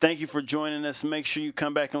tonight. Thank you for joining us. Make sure you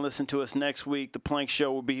come back and listen to us next week. The Plank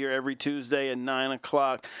Show will be here every Tuesday at 9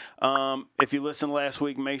 o'clock. If you listened last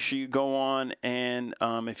week, make sure you go on and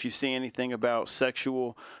if you see anything about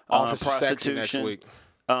sexual prostitution. Next week.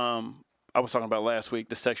 I was talking about last week,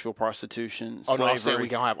 the sexual prostitution, slavery. No, I'm saying we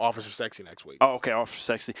can have Officer Sexy next week. Oh, okay, Officer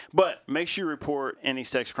Sexy. But make sure you report any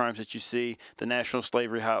sex crimes that you see. The National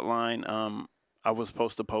Slavery Hotline, I was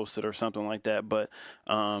supposed to post it or something like that, but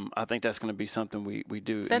I think that's going to be something we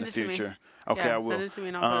do in the future. Okay, I will. Send it to me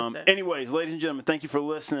and I'll post it. Anyways, ladies and gentlemen, thank you for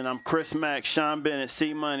listening. I'm Chris Mack, Sean Bennett,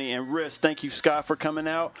 C Money, and Riss. Thank you, Scott, for coming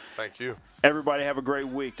out. Thank you. Everybody have a great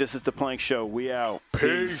week. This is The Plank Show. We out.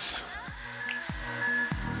 Peace.